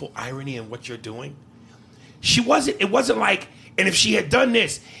beautiful irony in what you're doing? It wasn't like, and if she had done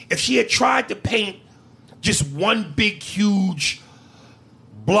this, if she had tried to paint just one big, huge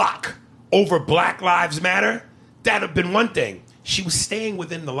block over Black Lives Matter, that'd have been one thing. She was staying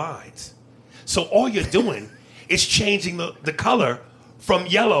within the lines. So all you're doing is changing the color from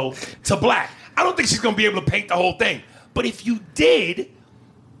yellow to black. I don't think she's going to be able to paint the whole thing. But if you did,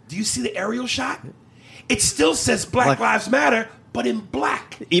 do you see the aerial shot? It still says Black Lives Matter, but in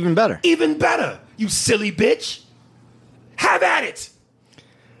black. Even better. Even better, you silly bitch. Have at it.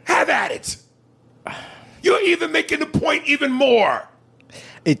 Have at it. You're even making the point even more.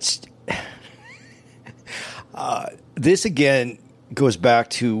 It's this again goes back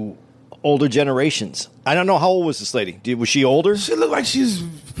to older generations. I don't know, how old was this lady? Was she older? She looked like she's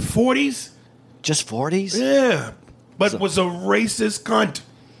 40s. Just 40s? Yeah, but was a racist cunt.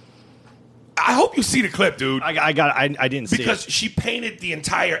 I hope you see the clip, dude. I didn't see it. Because she painted the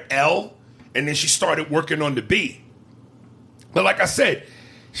entire L, and then she started working on the B. But like I said,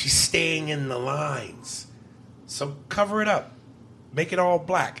 she's staying in the lines. So cover it up. Make it all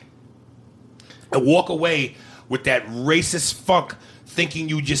black. And walk away with that racist funk thinking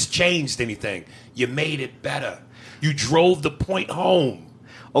you just changed anything. You made it better. You drove the point home.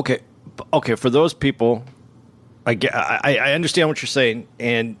 Okay, for those people, I understand what you're saying,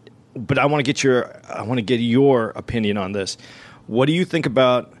 but I want to get your opinion on this. What do you think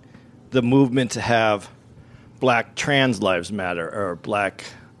about the movement to have Black Trans Lives Matter or Black?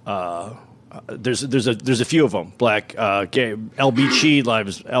 There's a few of them. Black gay LBGT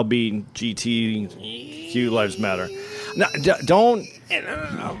Lives Matter. Now, don't.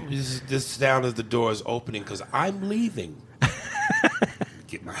 This sound as the door is opening because I'm leaving.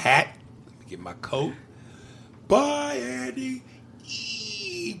 Get my hat. Get my coat. Bye, Andy.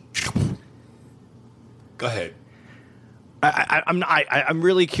 Go ahead. I'm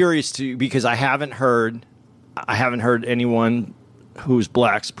really curious because I haven't heard anyone who's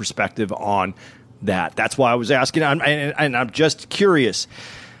Black's perspective on that. That's why I was asking, and I'm just curious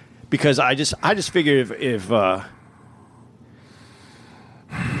because I just figured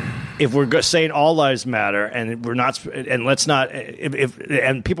if we're saying all lives matter and we're not, and let's not,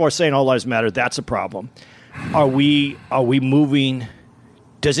 and people are saying all lives matter, that's a problem. Are we moving?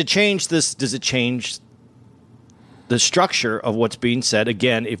 Does it change this? Does it change the structure of what's being said?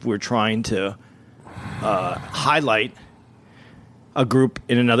 Again, if we're trying to highlight a group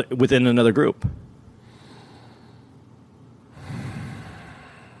within another group.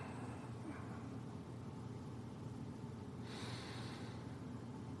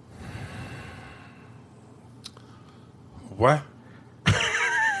 What?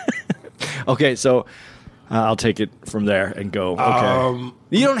 Okay, so I'll take it from there and go. Okay,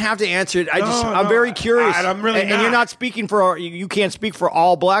 you don't have to answer it. I'm very curious. I'm really and you're not speaking for. You can't speak for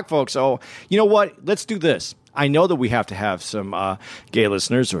all Black folks. So you know what? Let's do this. I know that we have to have some gay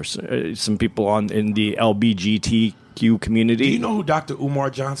listeners or some people in the LGBTQ community. Do you know who Dr. Umar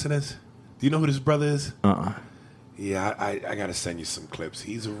Johnson is? Do you know who this brother is? Yeah, I got to send you some clips.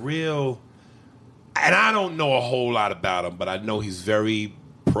 He's a real, and I don't know a whole lot about him, but I know he's very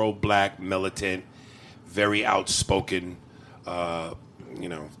pro-Black, militant, very outspoken,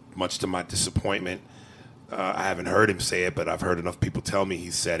 much to my disappointment. I haven't heard him say it, but I've heard enough people tell me he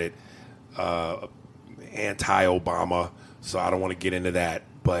said it. Anti-Obama, so I don't want to get into that.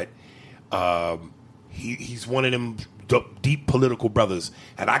 But he's one of them deep political brothers.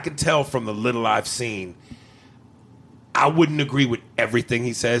 And I can tell from the little I've seen, I wouldn't agree with everything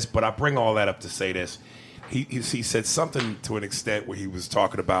he says, but I bring all that up to say this. He said something to an extent where he was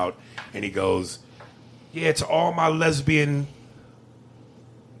talking about, and he goes, yeah, to all my lesbian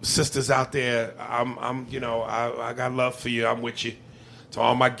sisters out there, I got love for you. I'm with you. To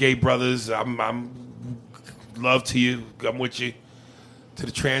all my gay brothers, I'm love to you. I'm with you. To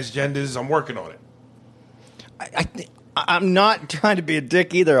the transgenders, I'm working on it. I'm not trying to be a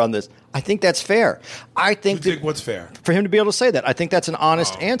dick either on this. I think that's fair. I think You think what's fair? for him to be able to say that, I think that's an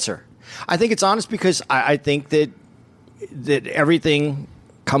honest answer. I think it's honest because I think that everything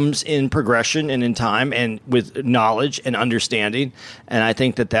comes in progression and in time and with knowledge and understanding. And I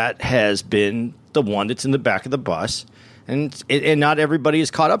think that has been the one that's in the back of the bus. And not everybody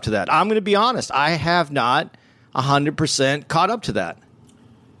is caught up to that. I'm going to be honest. I have not 100% caught up to that.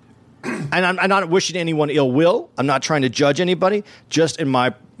 And I'm not wishing anyone ill will. I'm not trying to judge anybody. Just in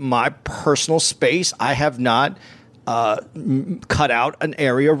my personal space, I have not cut out an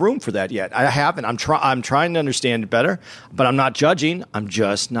area of room for that yet. I haven't. I'm trying to understand it better, but I'm not judging. I'm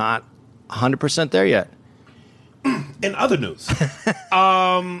just not 100% there yet. In other news, but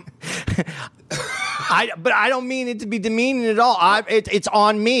I don't mean it to be demeaning at all. It's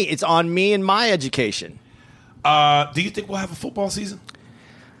on me. It's on me and my education. do you think we'll have a football season?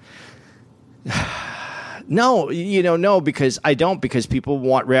 No, no, because I don't. Because people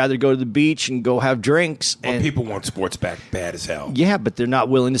want rather go to the beach and go have drinks. And people want sports back bad as hell. Yeah, but they're not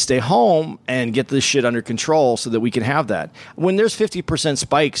willing to stay home and get this shit under control so that we can have that. When there's 50%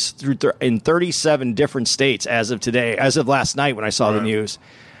 spikes in 37 different states as of today, as of last night when I saw the news,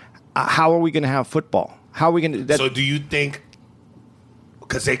 how are we going to have football? How are we going to? So do you think?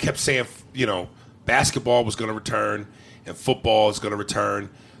 Because they kept saying, basketball was going to return and football is going to return.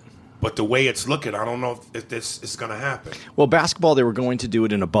 But the way it's looking, I don't know if this is going to happen. Well, basketball, they were going to do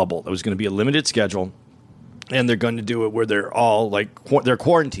it in a bubble. It was going to be a limited schedule, and they're going to do it where they're all they're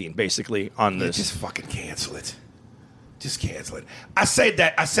quarantined basically on this. Just fucking cancel it. Just cancel it. I said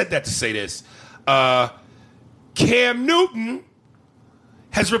that to say this. Cam Newton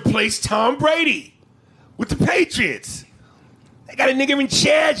has replaced Tom Brady with the Patriots. They got a nigga in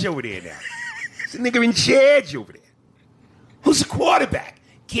charge over there now. There's a nigga in charge over there. Who's the quarterback?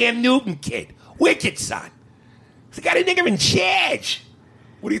 Cam Newton kid. Wicked son. They got a nigga in charge.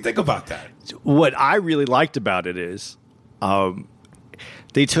 What do you think about that? What I really liked about it is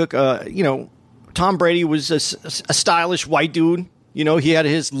they took, Tom Brady was a stylish white dude. He had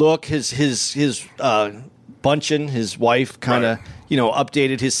his look, his bunching. His wife kind of,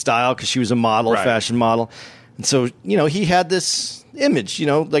 updated his style because she was a model, fashion model. And so, he had this image, he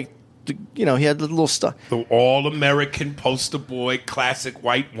had the little stuff. The all-American poster boy, classic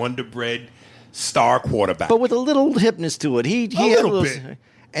white Wonder Bread star quarterback. But with a little hipness to it. He had a little bit.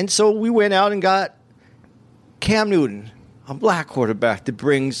 And so we went out and got Cam Newton, a black quarterback that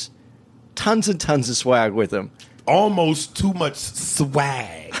brings tons and tons of swag with him. Almost too much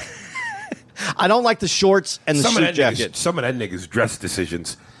swag. I don't like the shorts and the suit jacket. Some of that nigga's dress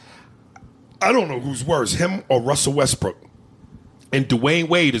decisions, I don't know who's worse, him or Russell Westbrook. And Dwayne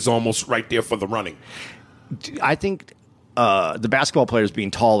Wade is almost right there for the running. I think the basketball players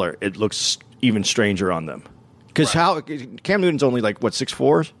being taller, it looks even stranger on them. Because Cam Newton's only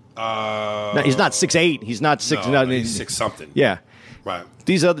 6'4"? No, he's not 6'8". He's not 6. No, he's 6 something. Yeah, right.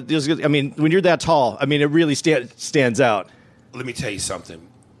 These when you're that tall, it really stands out. Let me tell you something.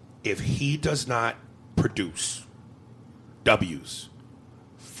 If he does not produce W's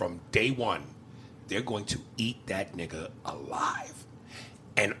from day one, they're going to eat that nigga alive.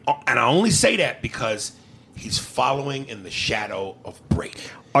 And I only say that because he's following in the shadow of Brady.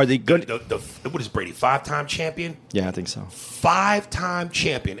 Are they good? What is Brady? 5-time champion? Yeah, I think so. 5-time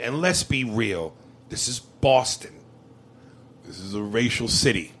champion. And let's be real. This is Boston. This is a racial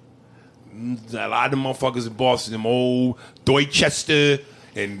city. A lot of them motherfuckers in Boston, them old Dorchester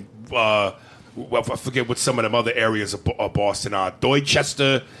and I forget what some of them other areas of Boston are.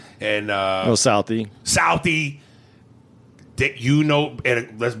 Dorchester and Southie. Southie. That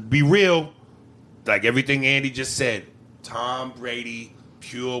and let's be real, like everything Andy just said, Tom Brady,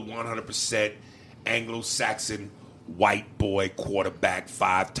 pure 100% Anglo-Saxon white boy quarterback,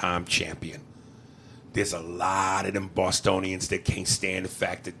 5-time champion. There's a lot of them Bostonians that can't stand the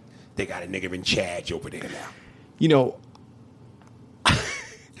fact that they got a nigga in charge over there now.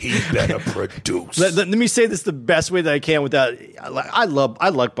 He better produce. Let me say this the best way that I can without. I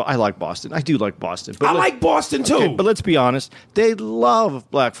like Boston. I do like Boston. But I like Boston too. Okay, but let's be honest. They love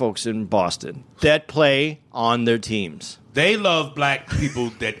black folks in Boston that play on their teams. They love black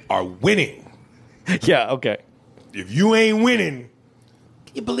people that are winning. Yeah. Okay. If you ain't winning,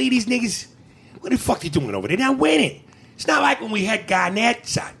 can you believe these niggas? What the fuck they doing over there? They're not winning. It's not like when we had Garnett,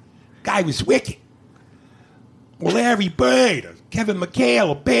 son. Guy was wicked. Or Larry Bird, or Kevin McHale,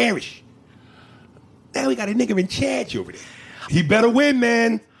 or Parrish. Now we got a nigga in charge over there. He better win,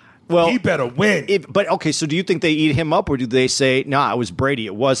 man. Well, he better win. But okay, so do you think they eat him up, or do they say, "Nah, it was Brady.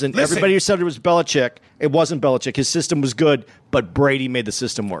 It wasn't." Listen. Everybody who said it was Belichick. It wasn't Belichick. His system was good, but Brady made the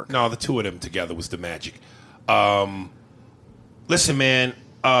system work. No, the two of them together was the magic. Listen, man.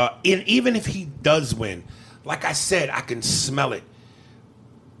 Even if he does win, like I said, I can smell it.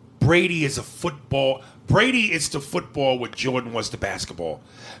 Brady is to football what Jordan was to basketball.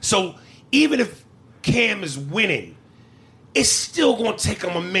 So even if Cam is winning, it's still going to take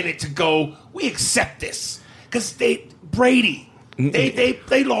them a minute to go, we accept this. Because they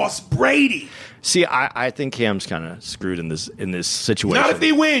lost Brady. See, I think Cam's kind of screwed in this situation. Not if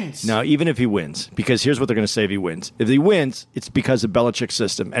he wins. No, even if he wins. Because here's what they're going to say if he wins. If he wins, it's because of Belichick's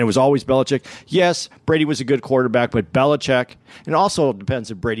system. And it was always Belichick. Yes, Brady was a good quarterback, but Belichick, and also it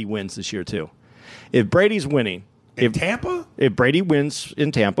depends if Brady wins this year too. If Brady's winning. In Tampa? If Brady wins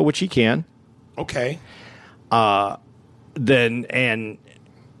in Tampa, which he can. Okay. Then, and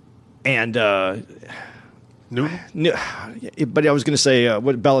Newton? No, but I was going to say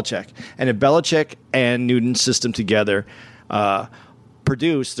what Belichick. And if Belichick and Newton's system together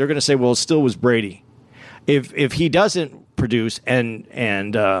produce, they're going to say, well, it still was Brady. If he doesn't produce, and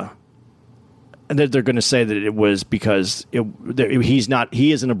they're going to say that it was because he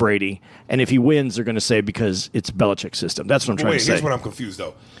isn't a Brady. And if he wins, they're going to say because it's Belichick's system. That's what I'm trying to say. Here's what I'm confused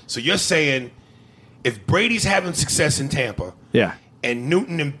though. So you're saying if Brady's having success in Tampa, yeah, and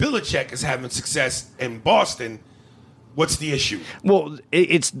Newton and Belichick is having success in Boston, what's the issue? Well,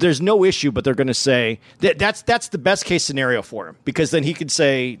 there's no issue, but they're going to say that's the best case scenario for him, because then he could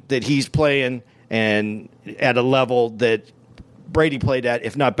say that he's playing and at a level that Brady played at,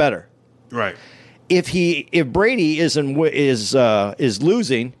 if not better. Right. If Brady is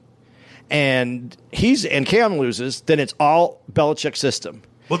losing and Cam loses, then it's all Belichick's system.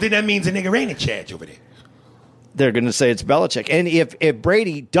 Well, then that means a nigga ain't in charge over there. They're going to say it's Belichick. And if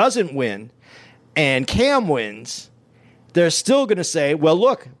Brady doesn't win and Cam wins, they're still going to say, well,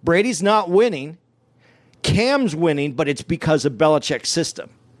 look, Brady's not winning. Cam's winning, but it's because of Belichick's system.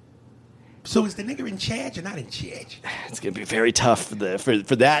 So is the nigga in charge or not in charge? It's going to be very tough for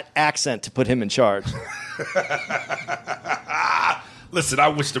that accent to put him in charge. Listen, I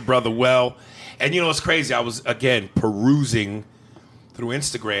wish the brother well. And you know, it's crazy. I was, again, perusing through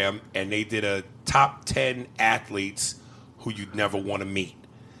Instagram, and they did a top 10 athletes who you'd never want to meet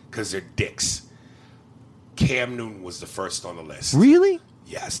because they're dicks. Cam Newton was the first on the list. Really?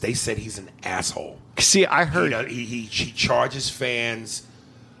 Yes, they said he's an asshole. See, I heard he charges fans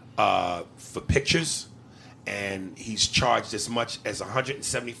for pictures, and he's charged as much as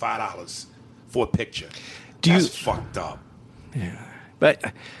 $175 for a picture. That's fucked up. Yeah,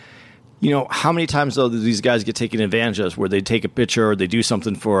 but you know, how many times, though, do these guys get taken advantage of where they take a picture or they do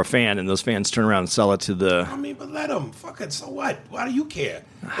something for a fan and those fans turn around and sell it to the... I mean, but let them. Fuck it. So what? Why do you care?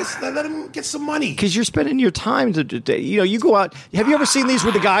 Let them get some money. Because you're spending your time to, you go out. Have you ever seen these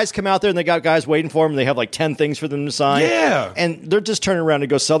where the guys come out there and they got guys waiting for them and they have like 10 things for them to sign? Yeah. And they're just turning around to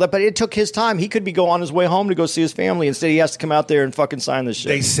go sell that. But it took his time. He could be going on his way home to go see his family. Instead, he has to come out there and fucking sign this shit.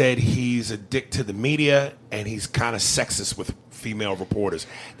 They said he's a dick to the media and he's kind of sexist with female reporters.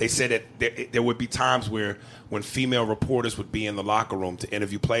 They said that there would be times where when female reporters would be in the locker room to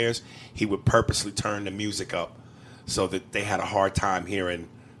interview players, he would purposely turn the music up so that they had a hard time hearing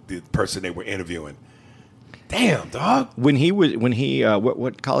the person they were interviewing. Damn, dog.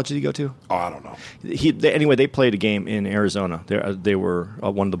 What college did he go to? Oh, I don't know. Anyway, they played a game in Arizona. They were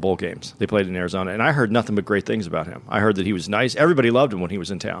one of the bowl games. They played in Arizona, and I heard nothing but great things about him. I heard that he was nice. Everybody loved him when he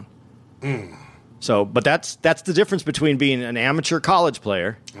was in town. So, but that's the difference between being an amateur college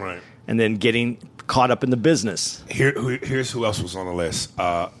player, right, and then getting caught up in the business. Here's who else was on the list.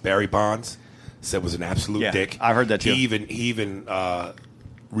 Barry Bonds said was an absolute dick. I heard that too. He even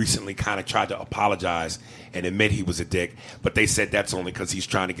recently kind of tried to apologize and admit he was a dick, but they said that's only because he's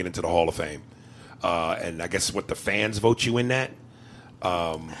trying to get into the Hall of Fame. And I guess what the fans vote you in that.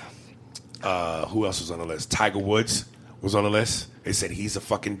 Who else was on the list? Tiger Woods was on the list. They said he's a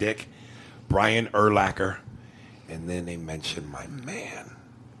fucking dick. Brian Urlacher, and then they mentioned my man,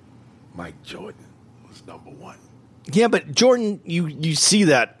 Mike Jordan, was number one. Yeah, but Jordan, you see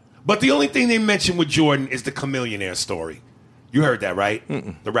that. But the only thing they mentioned with Jordan is the Chamillionaire story. You heard that, right?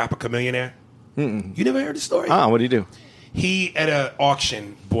 Mm-mm. The rapper Chamillionaire? Mm-mm. You never heard the story? What did he do? He, at an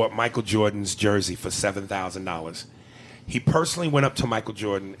auction, bought Michael Jordan's jersey for $7,000. He personally went up to Michael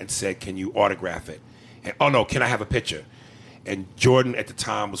Jordan and said, can you autograph it? And, oh, no, can I have a picture? And Jordan at the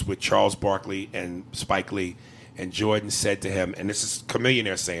time was with Charles Barkley and Spike Lee. And Jordan said to him, and this is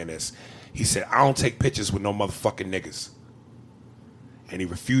Chamillionaire saying this, he said, I don't take pictures with no motherfucking niggas. And he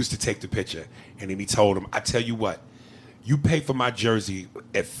refused to take the picture. And then he told him, I tell you what, You pay for my jersey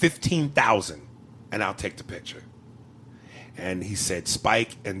at $15,000, and I'll take the picture. And he said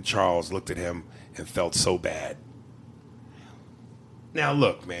Spike and Charles looked at him and felt so bad. Now,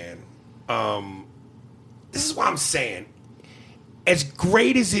 look, man. This is what I'm saying. As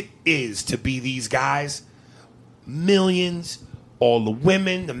great as it is to be these guys, millions, all the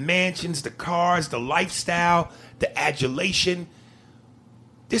women, the mansions, the cars, the lifestyle, the adulation,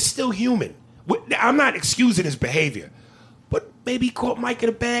 they're still human. I'm not excusing his behavior, but maybe he caught Mike at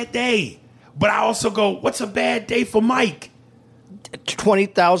a bad day. But I also go, what's a bad day for Mike?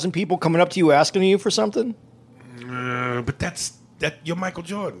 20,000 people coming up to you asking you for something? But that's you're Michael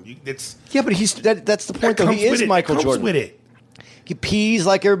Jordan. Yeah, but that's the point, though. He is Michael Jordan. With it. He pees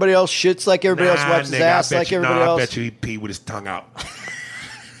like everybody else, shits like everybody else, wipes his ass like everybody else. I bet you he pee with his tongue out.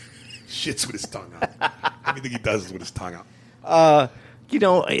 Shits with his tongue out. Everything he does is with his tongue out.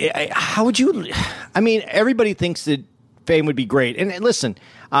 How would you? I mean, everybody thinks that fame would be great. And listen,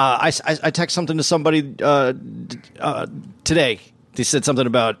 I text something to somebody today. They said something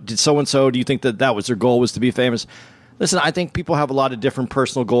about, did so-and-so, do you think that was their goal, was to be famous? Listen, I think people have a lot of different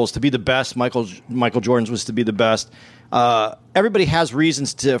personal goals. To be the best, Michael Jordan's was to be the best. Everybody has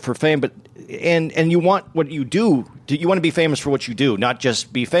reasons for fame, but and you want what you do. You want to be famous for what you do, not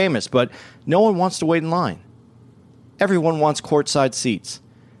just be famous. But no one wants to wait in line. Everyone wants courtside seats.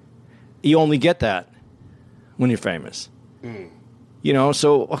 You only get that when you're famous.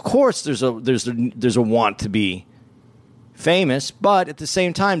 So of course there's a want to be famous, but at the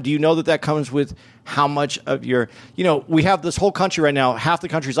same time, do you know that comes with how much of your, we have this whole country right now, half the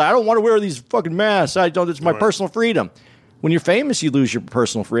country's like, I don't want to wear these fucking masks. It's my personal freedom. When you're famous, you lose your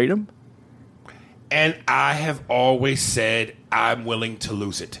personal freedom. And I have always said I'm willing to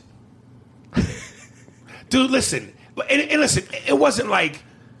lose it. Dude, listen. And listen, it wasn't like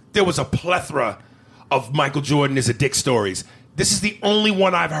there was a plethora of Michael Jordan is a dick stories. This is the only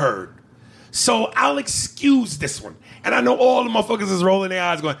one I've heard. So I'll excuse this one. And I know all the motherfuckers is rolling their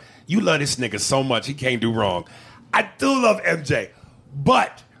eyes going, you love this nigga so much, he can't do wrong. I do love MJ.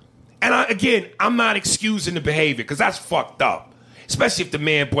 But, I'm not excusing the behavior because that's fucked up. Especially if the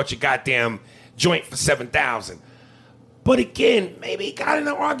man bought your goddamn joint for $7,000. But again, maybe he got in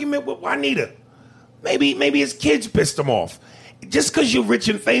an argument with Juanita. Maybe his kids pissed him off. Just because you're rich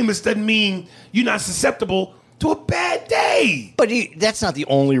and famous doesn't mean you're not susceptible to a bad day. But that's not the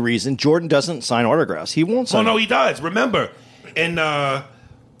only reason. Jordan doesn't sign autographs. He won't sign. Oh, no, he does. Remember, in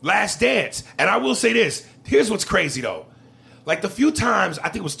Last Dance, and I will say this. Here's what's crazy, though. Like the few times, I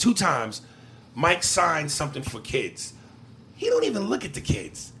think it was 2 times, Mike signed something for kids. He don't even look at the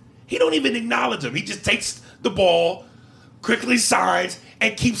kids. He don't even acknowledge them. He just takes the ball, quickly signs,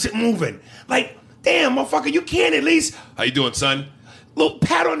 and keeps it moving. Like, damn, motherfucker, you can't at least, how you doing, son? Little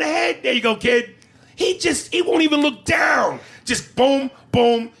pat on the head. There you go, kid. He won't even look down. Just boom,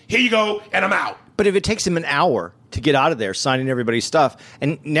 boom, here you go, and I'm out. But if it takes him an hour to get out of there, signing everybody's stuff,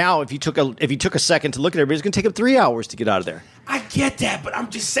 and now if he took a second to look at everybody, it's going to take him 3 hours to get out of there. I get that, but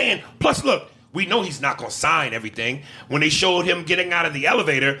I'm just saying. Plus, look, we know he's not going to sign everything. When they showed him getting out of the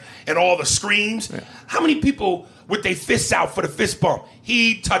elevator and all the screams, how many people with their fists out for the fist bump?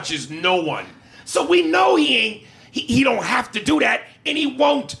 He touches no one. So we know he don't have to do that, and he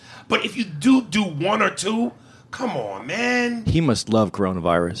won't. But if you do 1 or 2, come on, man. He must love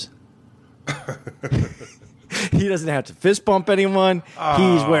coronavirus. He doesn't have to fist bump anyone.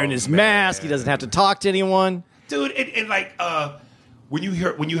 He's wearing his mask. He doesn't have to talk to anyone. Dude, and like when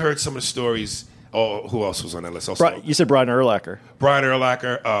you heard some of the stories, who else was on that list? Also, you said Brian Urlacher. Brian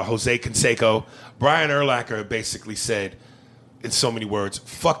Urlacher, Jose Canseco. Brian Urlacher basically said, in so many words,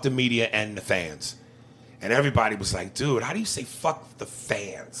 fuck the media and the fans. And everybody was like, dude, how do you say fuck the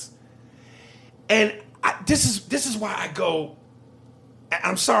fans? And this is why I go,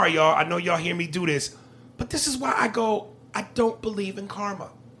 I'm sorry, y'all. I know y'all hear me do this. But this is why I go, I don't believe in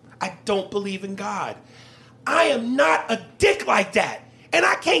karma. I don't believe in God. I am not a dick like that. And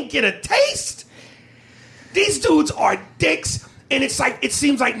I can't get a taste. These dudes are dicks. And it's like, it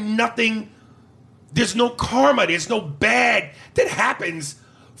seems like nothing, there's no karma, there's no bad that happens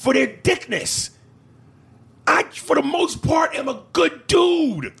for their dickness. I, for the most part, am a good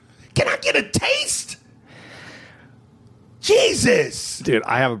dude. Can I get a taste? Jesus. Dude,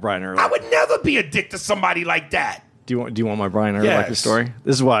 I have a Brian Urlacher. I would never be a dick to somebody like that. Do you want my Brian Urlacher story?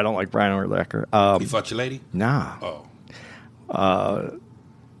 This is why I don't like Brian Urlacher. You fucked your lady? Nah. Oh.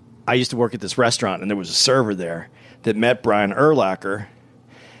 I used to work at this restaurant, and there was a server there that met Brian Urlacher,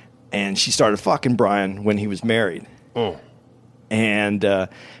 and she started fucking Brian when he was married. Oh. And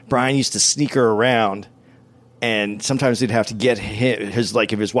Brian used to sneak her around And sometimes they'd have to get his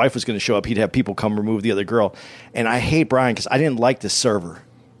like if his wife was going to show up, he'd have people come remove the other girl. And I hate Brian because I didn't like the server.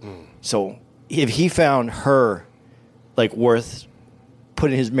 So if he found her like worth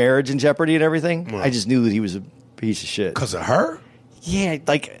putting his marriage in jeopardy and everything, I just knew that he was a piece of shit. Because of her? Yeah,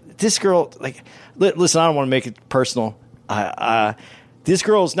 like this girl. Like, listen, I don't want to make it personal. This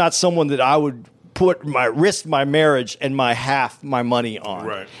girl is not someone that I would risk my marriage and my money on.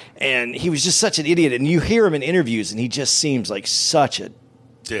 Right. And he was just such an idiot. And you hear him in interviews, and he just seems like such a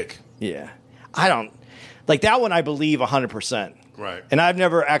dick. Yeah, I don't like that one. I believe 100%. Right. And I've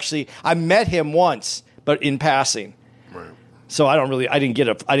never actually. I met him once, but in passing. Right. So I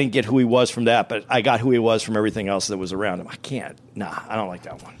didn't get who he was from that, but I got who he was from everything else that was around him. I don't like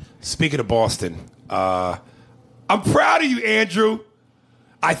that one. Speaking of Boston, I'm proud of you, Andrew.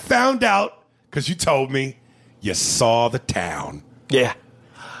 I found out because you told me you saw the town. Yeah.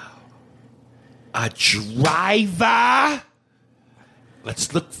 A driver.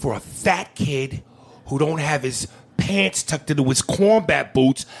 Let's look for a fat kid who don't have his pants tucked into his combat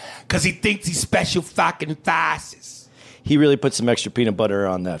boots because he thinks he's special fucking fascist. He really put some extra peanut butter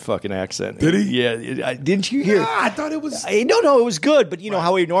on that fucking accent. Did he? Yeah. Didn't you hear? Yeah, I thought it was. No, it was good. But you know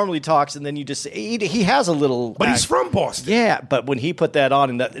how he normally talks, and then you just he has a little. But he's from Boston. Yeah, but when he put that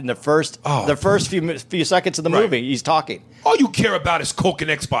on in the first few seconds of the movie, he's talking. All you care about is Coke and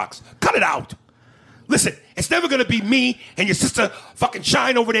Xbox. Cut it out. Listen, it's never gonna be me and your sister fucking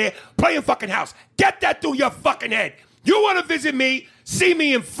Shine over there playing fucking house. Get that through your fucking head. You want to visit me? See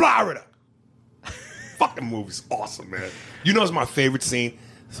me in Florida. Fucking movie's awesome, man. You know, it's my favorite scene.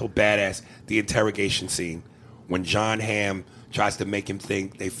 So badass. The interrogation scene when John Hamm tries to make him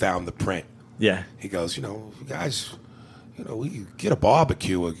think they found the print. Yeah. He goes, you guys, we get a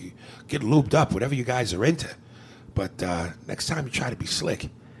barbecue or get lubed up, whatever you guys are into. But next time you try to be slicker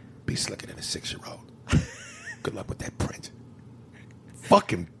than a 6-year-old. Good luck with that print.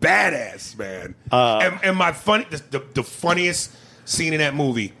 Fucking badass, man. And my the funniest scene in that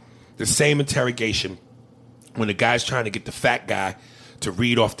movie, the same interrogation, when the guy's trying to get the fat guy to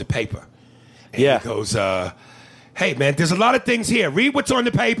read off the paper. And he goes, hey, man, there's a lot of things here. Read what's on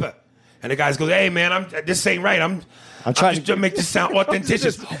the paper. And the guy goes, hey, man, this ain't right. I'm trying to make this sound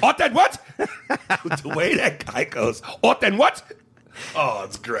authenticious. Authentic what? The way that guy goes, authentic what? Oh,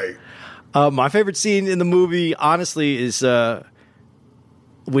 it's great. My favorite scene in the movie, honestly, is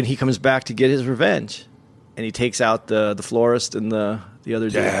when he comes back to get his revenge. And he takes out the florist and the other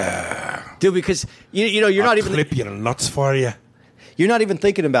dude. Yeah. Dude, because you're not even clip your nuts for you. You're not even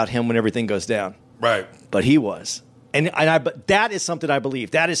thinking about him when everything goes down. Right. But he was. But that is something I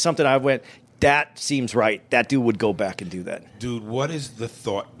believe. That is something I went, that seems right. That dude would go back and do that. Dude, what is the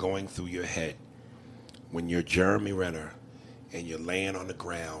thought going through your head when you're Jeremy Renner and you're laying on the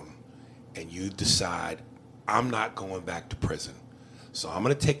ground and you decide, I'm not going back to prison. So I'm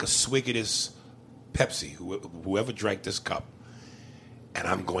going to take a swig of this Pepsi, whoever drank this cup, and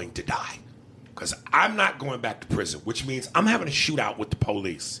I'm going to die. Because I'm not going back to prison, which means I'm having a shootout with the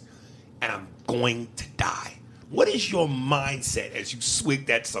police, and I'm going to die. What is your mindset as you swig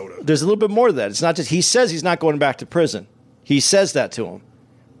that soda? There's a little bit more to that. It's not just, he says he's not going back to prison. He says that to him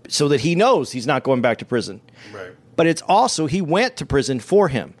so that he knows he's not going back to prison. Right. But it's also, he went to prison for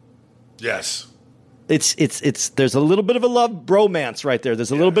him. Yes. It's there's a little bit of a love bromance right there.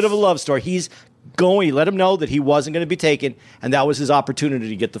 There's a little bit of a love story. He let him know that he wasn't going to be taken, and that was his opportunity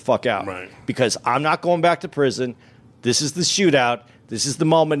to get the fuck out. Right. Because I'm not going back to prison. This is the shootout. This is the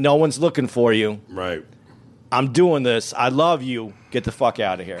moment no one's looking for you. Right. I'm doing this. I love you. Get the fuck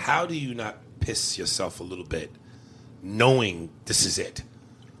out of here. How do you not piss yourself a little bit knowing this is it?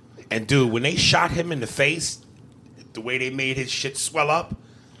 And, dude, when they shot him in the face, the way they made his shit swell up,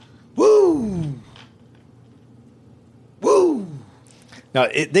 woo! Woo! Now,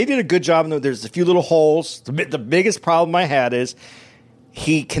 they did a good job. There's a few little holes. The biggest problem I had is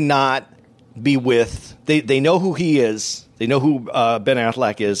he cannot be with... They know who he is. They know who Ben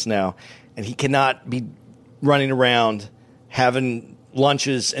Affleck is now. And he cannot be running around having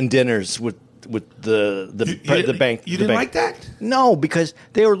lunches and dinners with the bank. You didn't like that? No, because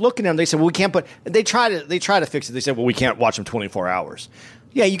they were looking at him. They said, well, we can't put... They try to fix it. They said, well, we can't watch him 24 hours.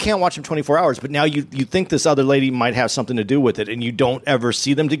 Yeah, you can't watch them 24 hours, but now you think this other lady might have something to do with it, and you don't ever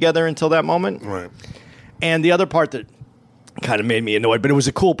see them together until that moment. Right. And the other part that kind of made me annoyed, but it was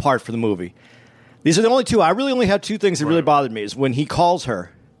a cool part for the movie. These are the only two. I really only had two things that really bothered me, is when he calls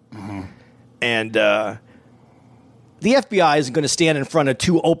her, and the FBI isn't going to stand in front of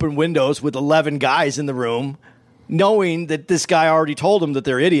two open windows with 11 guys in the room, knowing that this guy already told them that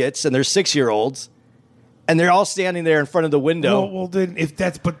they're idiots and they're 6-year-olds. And they're all standing there in front of the window. Well, then if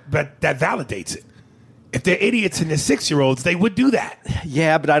but that validates it. if they're idiots and they're 6-year-olds, they would do that.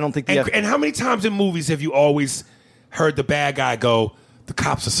 Yeah, but I don't think And how many times in movies have you always heard the bad guy go, the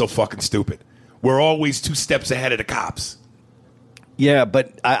cops are so fucking stupid. We're always 2 steps ahead of the cops. Yeah,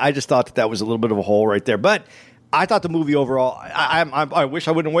 but I just thought that was a little bit of a hole right there. But I thought the movie overall, I wish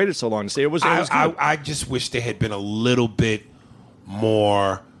I wouldn't have waited so long to say it was good. I just wish there had been a little bit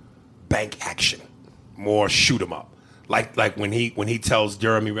more bank action, more shoot 'em up. Like when he tells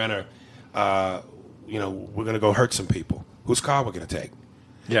Jeremy Renner, we're gonna go hurt some people. Whose car we're gonna take?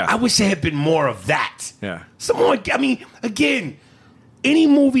 Yeah, I wish there had been more of that. Yeah, some more. I mean, again, any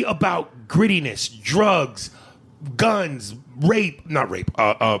movie about grittiness, drugs, guns, not rape.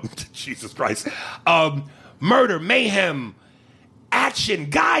 Jesus Christ, murder, mayhem, action,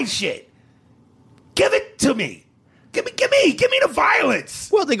 guy shit. Give it to me. Give me the violence.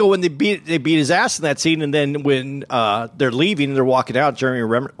 Well, they go when they beat his ass in that scene, and then when they're leaving, they're walking out.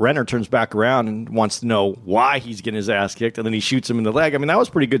 Jeremy Renner turns back around and wants to know why he's getting his ass kicked, and then he shoots him in the leg. I mean, that was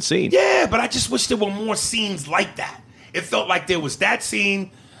a pretty good scene. Yeah, but I just wish there were more scenes like that. It felt like there was that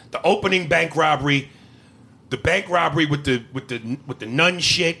scene, the opening bank robbery, the bank robbery with the nun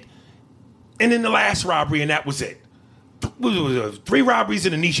shit, and then the last robbery, and that was it. 3 robberies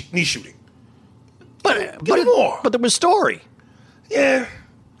and a knee shooting. But more. But there was story. Yeah,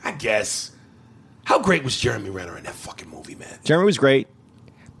 I guess. How great was Jeremy Renner in that fucking movie, man? Jeremy was great,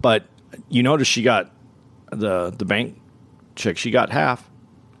 but you notice she got the bank chick. She got half.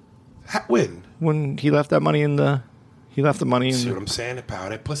 When he left that money in the. He left the money in. See what I'm saying? The power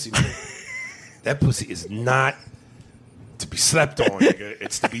that pussy. That pussy is not to be slept on, nigga.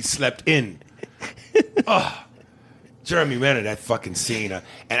 It's to be slept in. Oh. Jeremy Renner, that fucking scene,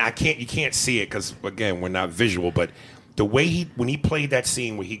 and you can't see it because again we're not visual, but the way when he played that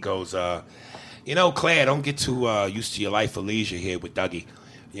scene where he goes, Claire, don't get too used to your life of leisure here with Dougie.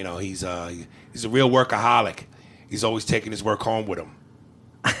 He's a real workaholic. He's always taking his work home with him,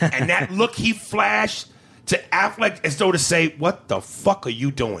 and that look he flashed to Affleck as though to say, "What the fuck are you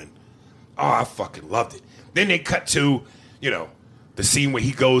doing?" Oh, I fucking loved it. Then they cut to, the scene where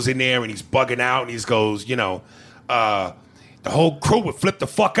he goes in there and he's bugging out and he goes, the whole crew would flip the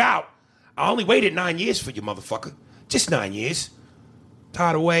fuck out. I only waited 9 years for you, motherfucker. Just 9 years.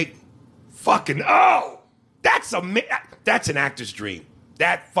 Tired of waiting. Fucking, that's an actor's dream.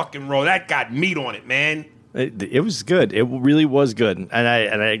 That fucking role, that got meat on it, man. It was good. It really was good. And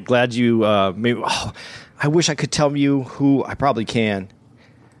I'm glad you, I wish I could tell you who. I probably can.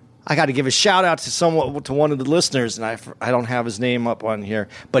 I got to give a shout out to one of the listeners, and I don't have his name up on here,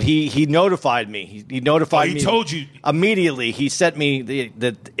 but he notified me. He notified me. He told you immediately. He sent me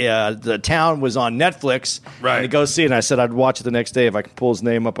the town was on Netflix. Right. And to go see it. And I said I'd watch it the next day. If I can pull his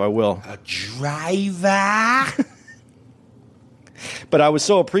name up, I will. A driver. But I was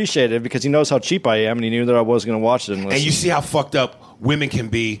so appreciative because he knows how cheap I am, and he knew that I wasn't going to watch it. And you see how fucked up women can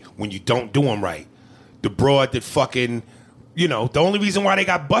be when you don't do them right. The broad that fucking. The only reason why they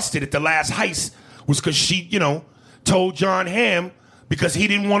got busted at the last heist was because she, told John Hamm because he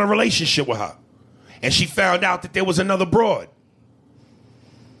didn't want a relationship with her. And she found out that there was another broad.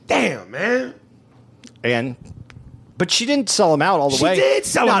 Damn, man. But she didn't sell him out all the way. She did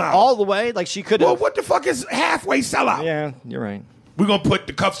sell him out. Not all the way. Like she could have. Well, what the fuck is halfway sell out? Yeah, you're right. We're going to put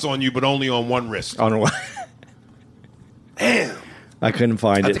the cuffs on you, but only on one wrist. On one. Damn. I couldn't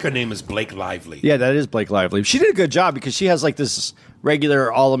find it. I think her name is Blake Lively. Yeah, that is Blake Lively. She did a good job because she has like this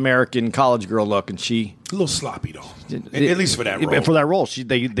regular all-American college girl look, and she a little sloppy though. At least for that role. For that role,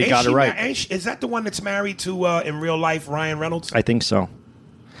 they got her right. Is that the one that's married to in real life Ryan Reynolds? I think so.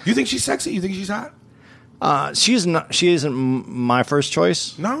 You think she's sexy? You think she's hot? She's not. She isn't my first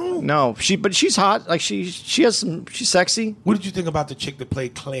choice. No. But she's hot. Like she has some. She's sexy. What did you think about the chick that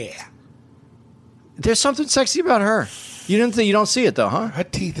played Claire? There's something sexy about her. You don't see it though, huh? Her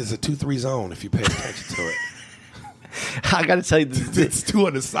teeth is a 2-3 zone if you pay attention to it. I got to tell you, it's 2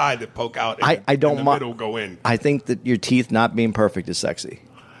 on the side that poke out. And I don't in the middle go in. I think that your teeth not being perfect is sexy.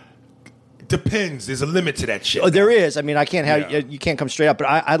 Depends. There's a limit to that shit. Oh, there is. I mean, I can't have you can't come straight up. But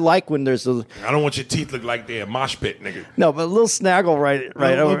I like when there's a. I don't want your teeth look like they're a mosh pit, nigga. No, but a little snaggle right a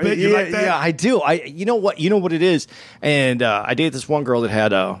over. Little bit. You like that? Yeah, I do. You know what it is. And I dated this one girl that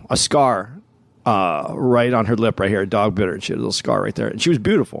had a scar. Right on her lip right here, a dog bit her, and she had a little scar right there. And she was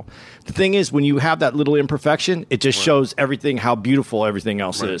beautiful. The thing is, when you have that little imperfection, it just shows everything, how beautiful everything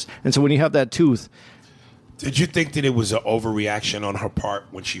else is. And so when you have that tooth. Did you think that it was an overreaction on her part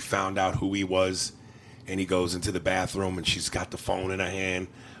when she found out who he was and he goes into the bathroom and she's got the phone in her hand,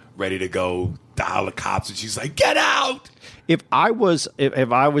 ready to go dial the cops, and she's like, "Get out!" If I was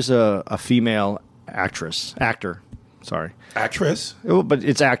a female actor, Sorry. Actress. Oh, but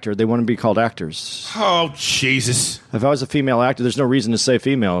it's actor. They want to be called actors. Oh, Jesus. If I was a female actor, there's no reason to say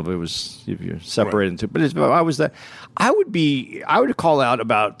female if you're separated into. But if I was that, I would call out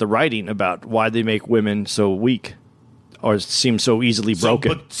about the writing about why they make women so weak or seem so easily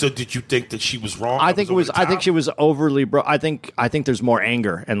broken. So did you think that she was wrong? I think she was overly I think there's more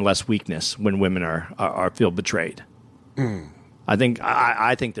anger and less weakness when women are feel betrayed. I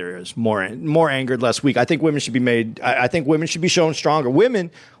think there is more anger, less weak. I think women should be made. I think women should be shown stronger. Women,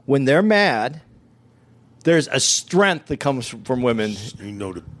 when they're mad, there's a strength that comes from women. You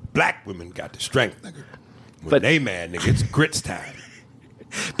know, the black women got the strength, nigga. When they mad, nigga, it's grits time.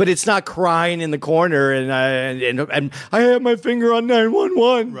 But it's not crying in the corner and I have my finger on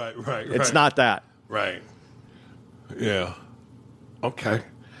 911. Right. It's not that. Right. Yeah. Okay.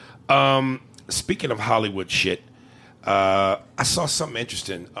 Speaking of Hollywood shit. I saw something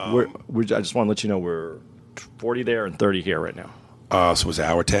interesting. I just want to let you know we're 40 there and 30 here right now. So was it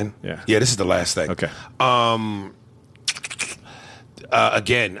hour 10? Yeah. Yeah, this is the last thing. Okay.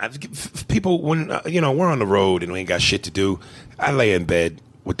 Again, people, when, we're on the road and we ain't got shit to do, I lay in bed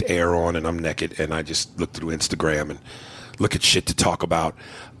with the air on and I'm naked and I just look through Instagram and look at shit to talk about.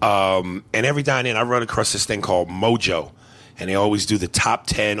 And every now and then I run across this thing called Mojo, and they always do the top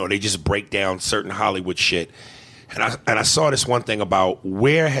 10 or they just break down certain Hollywood shit. And I saw this one thing about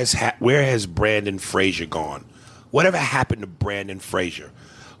where has Brandon Fraser gone? Whatever happened to Brandon Fraser,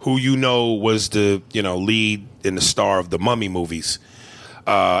 who was the lead and the star of the Mummy movies,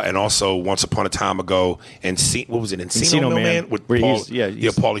 and also Once Upon a Time Ago, and what was it, Encino Man with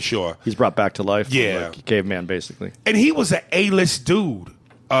Pauly Shore. He's brought back to life. Yeah, like caveman basically. And he was an A-list dude,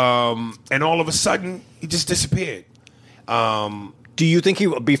 and all of a sudden he just disappeared. Do you think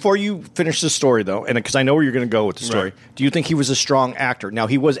before you finish the story, though, and because I know where you're going to go with the story, right. Do you think he was a strong actor? Now,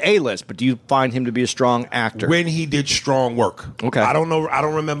 he was A-list, but do you find him to be a strong actor? When he did strong work. Okay. I don't know. I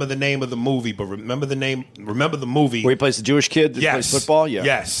don't remember the name of the movie, but remember the movie. Where he plays the Jewish kid that plays football? Yeah.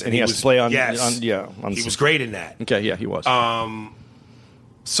 Yes. And he has to play on... Yes. He was great in that. Okay, yeah, he was.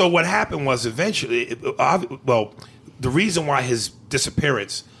 So what happened was eventually... the reason why his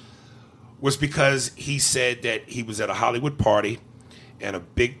disappearance was because he said that he was at a Hollywood party and a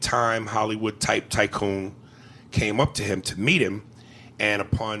big-time Hollywood-type tycoon came up to him to meet him, and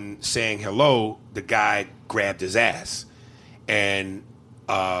upon saying hello, the guy grabbed his ass. And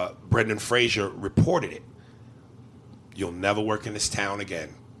Brendan Fraser reported it. You'll never work in this town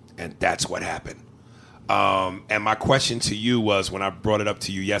again. And that's what happened. And my question to you was, when I brought it up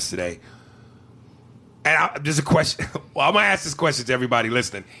to you yesterday, and there's a question. Well, I'm going to ask this question to everybody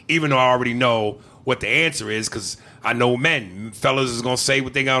listening, even though I already know what the answer is, because I know fellas is going to say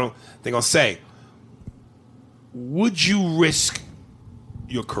what they're going to say. Would you risk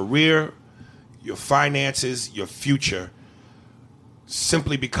your career, your finances, your future,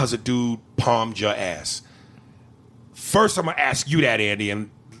 simply because a dude palmed your ass? First, I'm going to ask you that, Andy, and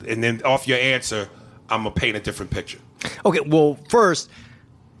then off your answer, I'm going to paint a different picture. Okay, well, first,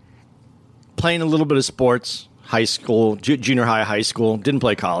 playing a little bit of sports, high school, junior high, high school, didn't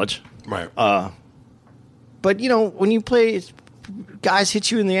play college. Right. But, when you play, guys hit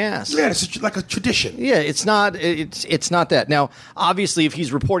you in the ass. Yeah, it's like a tradition. Yeah, it's not that. Now, obviously, if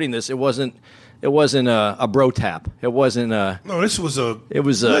he's reporting this, it wasn't a bro tap. It wasn't a... No, this was a... It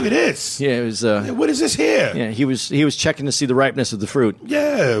was look at this. Yeah, it was... what is this here? Yeah, he was checking to see the ripeness of the fruit.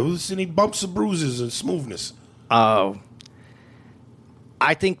 Yeah, it was any bumps and bruises and smoothness. I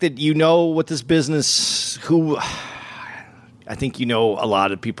think that what this business... I think a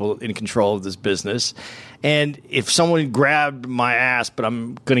lot of people in control of this business. And if someone grabbed my ass, but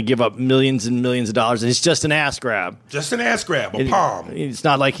I'm going to give up millions and millions of dollars, and it's just an ass grab. Just an ass grab, a palm. It's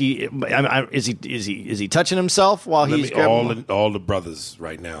not like is he touching himself while he's grabbing? All the brothers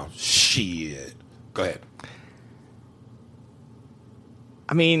right now. Shit. Go ahead.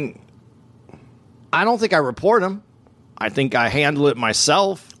 I mean, I don't think I report him. I think I handle it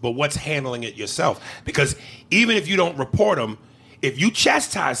myself. But what's handling it yourself? Because even if you don't report him, if you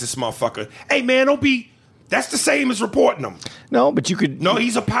chastise this motherfucker, hey man, that's the same as reporting him. No, but you could. No,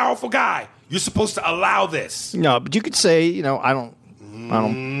 he's a powerful guy. You're supposed to allow this. No, but you could say, I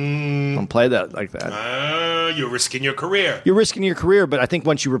don't play that like that. You're risking your career. You're risking your career, but I think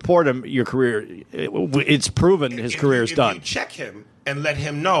once you report him, your career, it's proven his career is done. You check him and let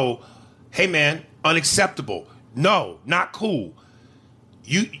him know, hey man, unacceptable. No, not cool.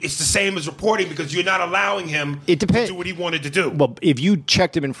 It's the same as reporting because you're not allowing him to do what he wanted to do. Well, if you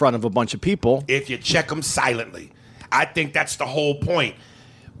checked him in front of a bunch of people. If you check him silently. I think that's the whole point.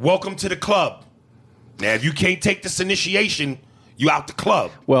 Welcome to the club. Now, if you can't take this initiation, you out the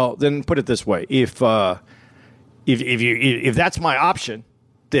club. Well, then put it this way. If If that's my option,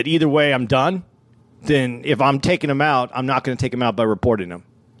 that either way I'm done, then if I'm taking him out, I'm not going to take him out by reporting him.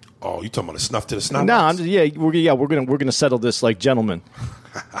 Oh, you talking about a snuff to the snuff? No, we're gonna settle this like gentlemen.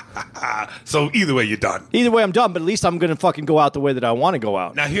 So either way, you're done. Either way, I'm done. But at least I'm gonna fucking go out the way that I want to go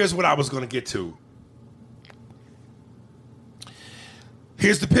out. Now, here's what I was going to get to.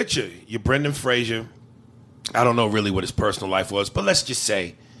 Here's the picture. You're Brendan Fraser. I don't know really what his personal life was, but let's just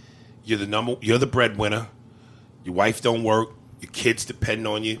say you're the breadwinner. Your wife don't work. Your kids depend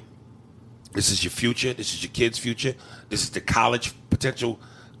on you. This is your future. This is your kids' future. This is the potential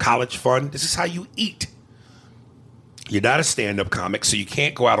college fund. This is how you eat. You're not a stand-up comic, so you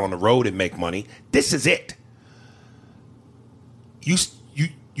can't go out on the road and make money. This is it. You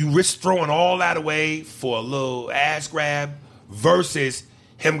risk throwing all that away for a little ass grab versus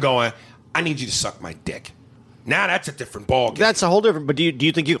him going, I need you to suck my dick. Now that's a different ballgame. That's a whole different. But do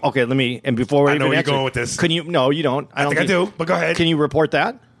you think you? Okay, let me. And before we I know where you're answer, going with this. Can you? No, you don't. I think I do. But go ahead. Can you report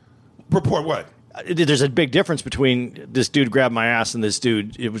that? Report what? There's a big difference between this dude grabbed my ass and this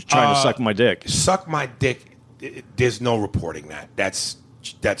dude was trying to suck my dick. Suck my dick. There's no reporting that. That's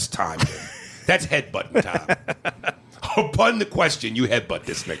time. That's headbutting time. Upon the question, you headbutt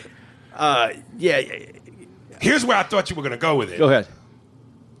this nigga. Yeah. Here's where I thought you were going to go with it. Go ahead.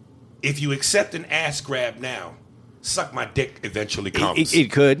 If you accept an ass grab now, suck my dick eventually comes.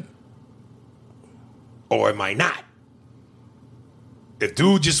 It could. Or it might not. If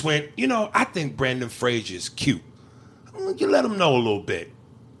dude just went, I think Brendan Fraser is cute. You let him know a little bit.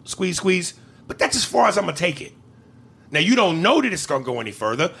 Squeeze. But that's as far as I'm going to take it. Now, you don't know that it's going to go any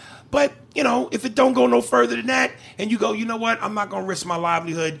further. But, if it don't go no further than that, and you go, you know what? I'm not going to risk my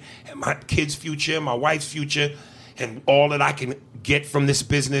livelihood and my kid's future, my wife's future, and all that I can get from this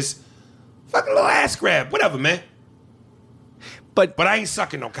business. Fucking little ass grab. Whatever, man. But I ain't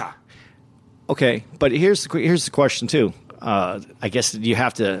sucking no cock. Okay, but here's the question, too. I guess you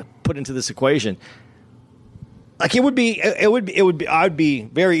have to put into this equation. Like it would be. I'd be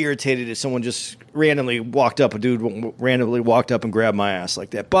very irritated if someone just randomly walked up and grabbed my ass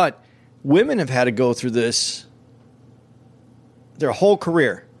like that. But women have had to go through this their whole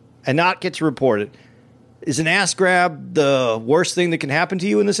career and not get to report it. Is an ass grab the worst thing that can happen to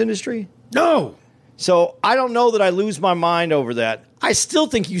you in this industry? No. So I don't know that I lose my mind over that. I still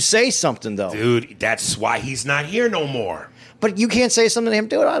think you say something, though. Dude, that's why he's not here no more. But you can't say something to him,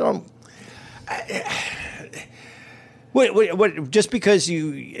 dude. I don't. Wait, just because when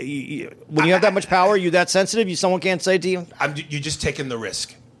you have that much power, you that sensitive, someone can't say it to you? You're just taking the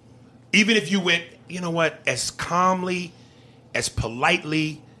risk. Even if you went, you know what, as calmly, as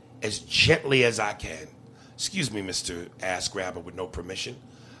politely, as gently as I can. Excuse me, Mr. Ass Grabber with no permission.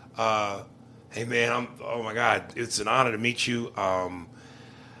 Hey, man, oh, my God, it's an honor to meet you.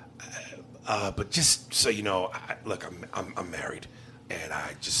 But just so you know, look, I'm married, and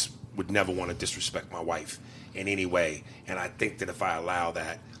I just would never want to disrespect my wife in any way. And I think that if I allow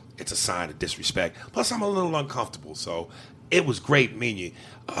that, it's a sign of disrespect. Plus, I'm a little uncomfortable. So it was great meeting you.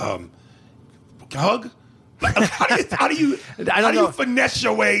 Hug? How do you finesse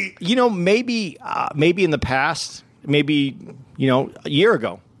your way? Maybe in the past, maybe, a year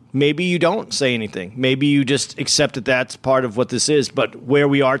ago, maybe you don't say anything. Maybe you just accept that that's part of what this is. But where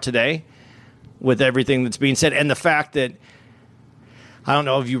we are today, with everything that's being said, and the fact that, I don't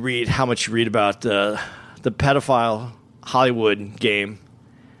know if how much you read about the pedophile Hollywood game,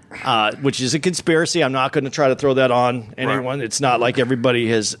 which is a conspiracy. I'm not going to try to throw that on anyone. Right. It's not like everybody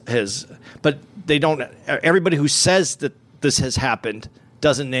has, but they don't. Everybody who says that this has happened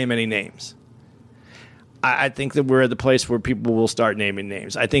doesn't name any names. I think that we're at the place where people will start naming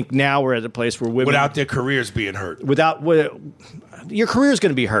names. I think now we're at a place where women, without their careers being hurt, your career is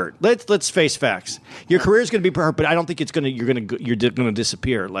going to be hurt. Let's face facts. Your career is going to be hurt, but I don't think you're going to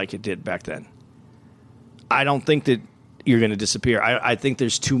disappear like it did back then. I don't think that you're going to disappear. I think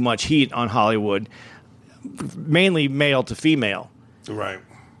there's too much heat on Hollywood, mainly male to female. Right.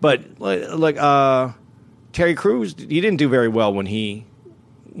 But like Terry Crews, he didn't do very well when he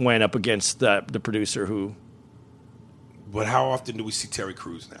went up against the producer who. But how often do we see Terry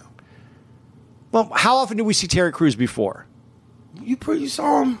Crews now? Well, how often do we see Terry Crews before? You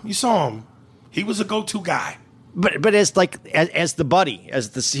saw him. You saw him. He was a go-to guy. But as the buddy,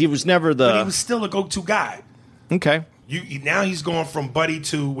 he was never the. But he was still a go-to guy. Okay. Now he's going from buddy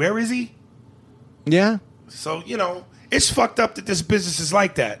to where is he? Yeah. So it's fucked up that this business is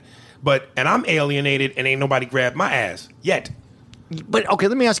like that. And I'm alienated and ain't nobody grabbed my ass yet. But okay,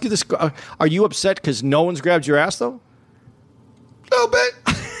 let me ask you this: are you upset because no one's grabbed your ass though? A little bit.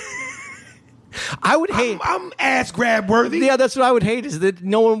 I would hate. I'm ass grab worthy. Yeah, that's what I would hate is that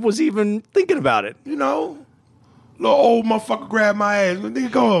no one was even thinking about it. little old motherfucker grabbed my ass.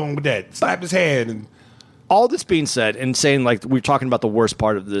 Nigga, go on with that. Slap his hand. And all this being said, and saying like we're talking about the worst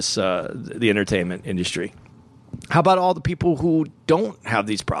part of this, the entertainment industry. How about all the people who don't have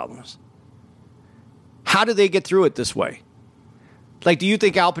these problems? How do they get through it this way? Like, do you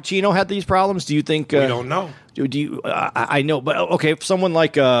think Al Pacino had these problems? Do you think... we don't know. Do you? I know, but okay, if someone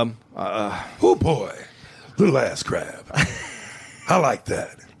like... oh, boy. Little ass crab. I like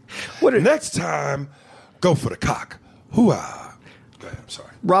that. Next time, go for the cock. Hoo-ah. Go ahead, I'm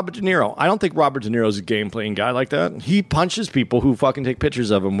sorry. Robert De Niro. I don't think Robert De Niro's a game-playing guy like that. He punches people who fucking take pictures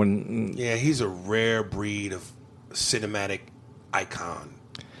of him when... Yeah, he's a rare breed of cinematic icon.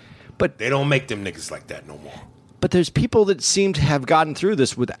 But they don't make them niggas like that no more. But there's people that seem to have gotten through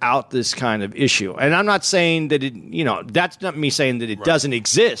this without this kind of issue. And I'm not saying that it, that's not me saying that it doesn't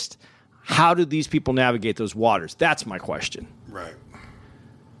exist. How do these people navigate those waters? That's my question. Right.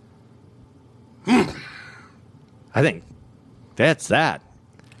 I think that's that.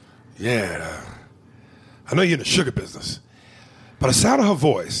 Yeah. I know you're in the sugar business. By the sound of her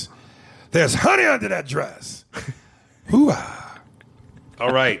voice, there's honey under that dress. Hoo-ah.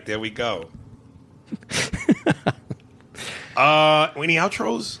 All right, there we go. Any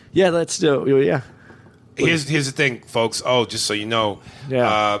outros? Yeah, let's do. Yeah. Here's the thing, folks. Oh, just so you know,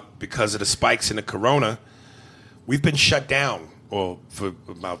 because of the spikes in the corona, we've been shut down for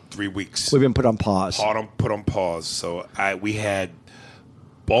about 3 weeks. We've been put on pause. Put on pause. So we had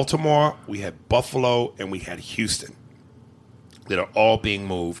Baltimore, we had Buffalo, and we had Houston that are all being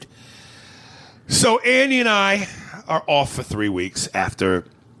moved. So Andy and I are off for 3 weeks after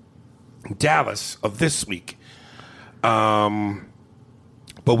Dallas of this week. But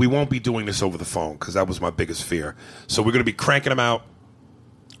we won't be doing this over the phone because that was my biggest fear. So we're going to be cranking them out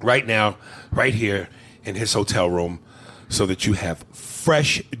right now, right here in his hotel room so that you have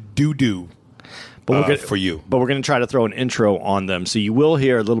fresh doo-doo for you. But we're going to try to throw an intro on them. So you will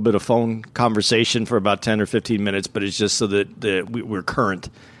hear a little bit of phone conversation for about 10 or 15 minutes, but it's just so that we're current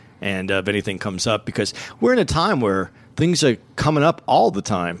and if anything comes up, because we're in a time where things are coming up all the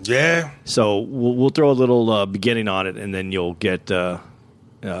time. Yeah. So we'll throw a little beginning on it, and then you'll get the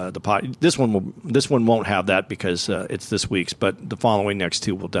pod. This one won't have that because it's this week's, but the following next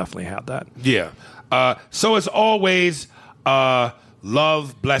two will definitely have that. Yeah. So as always,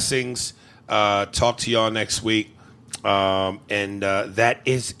 love, blessings. Talk to y'all next week. And that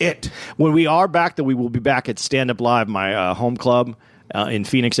is it. When we are back, we will be back at Stand Up Live, my home club. In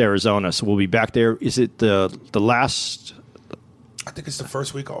Phoenix, Arizona. So we'll be back there. Is it the last? I think it's the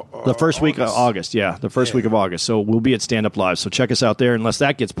first week of the first week of August. Yeah, the first week of August. So we'll be at Stand Up Live. So check us out there, unless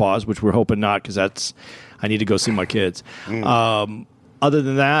that gets paused, which we're hoping not, because I need to go see my kids. Other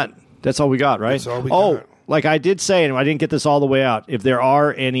than that, that's all we got, right? That's all we got. Like I did say, and I didn't get this all the way out. If there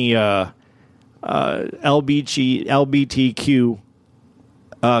are any LBTQ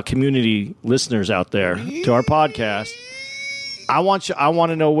community listeners out there to our podcast, I want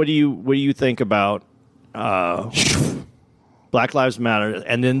to know what do you think about Black Lives Matter,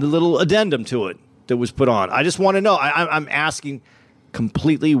 and then the little addendum to it that was put on. I just want to know. I'm asking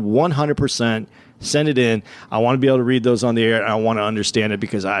completely 100%. Send it in. I want to be able to read those on the air, and I want to understand it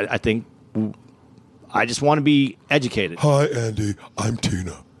because I think I just want to be educated. Hi, Andy. I'm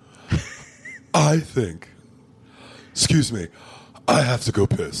Tina. I think. Excuse me. I have to go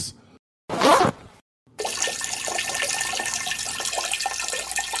piss.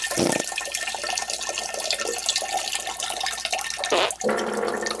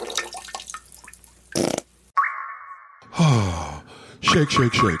 Shake,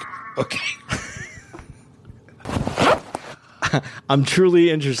 shake, shake. Okay. I'm truly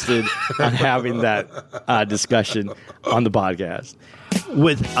interested in having that discussion on the podcast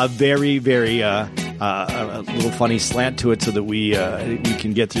with a very, very a little funny slant to it so that we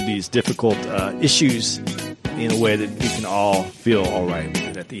can get through these difficult issues in a way that we can all feel all right with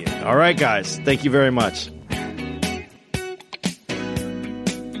it at the end. All right, guys. Thank you very much.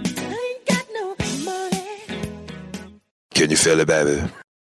 Can you feel it, baby?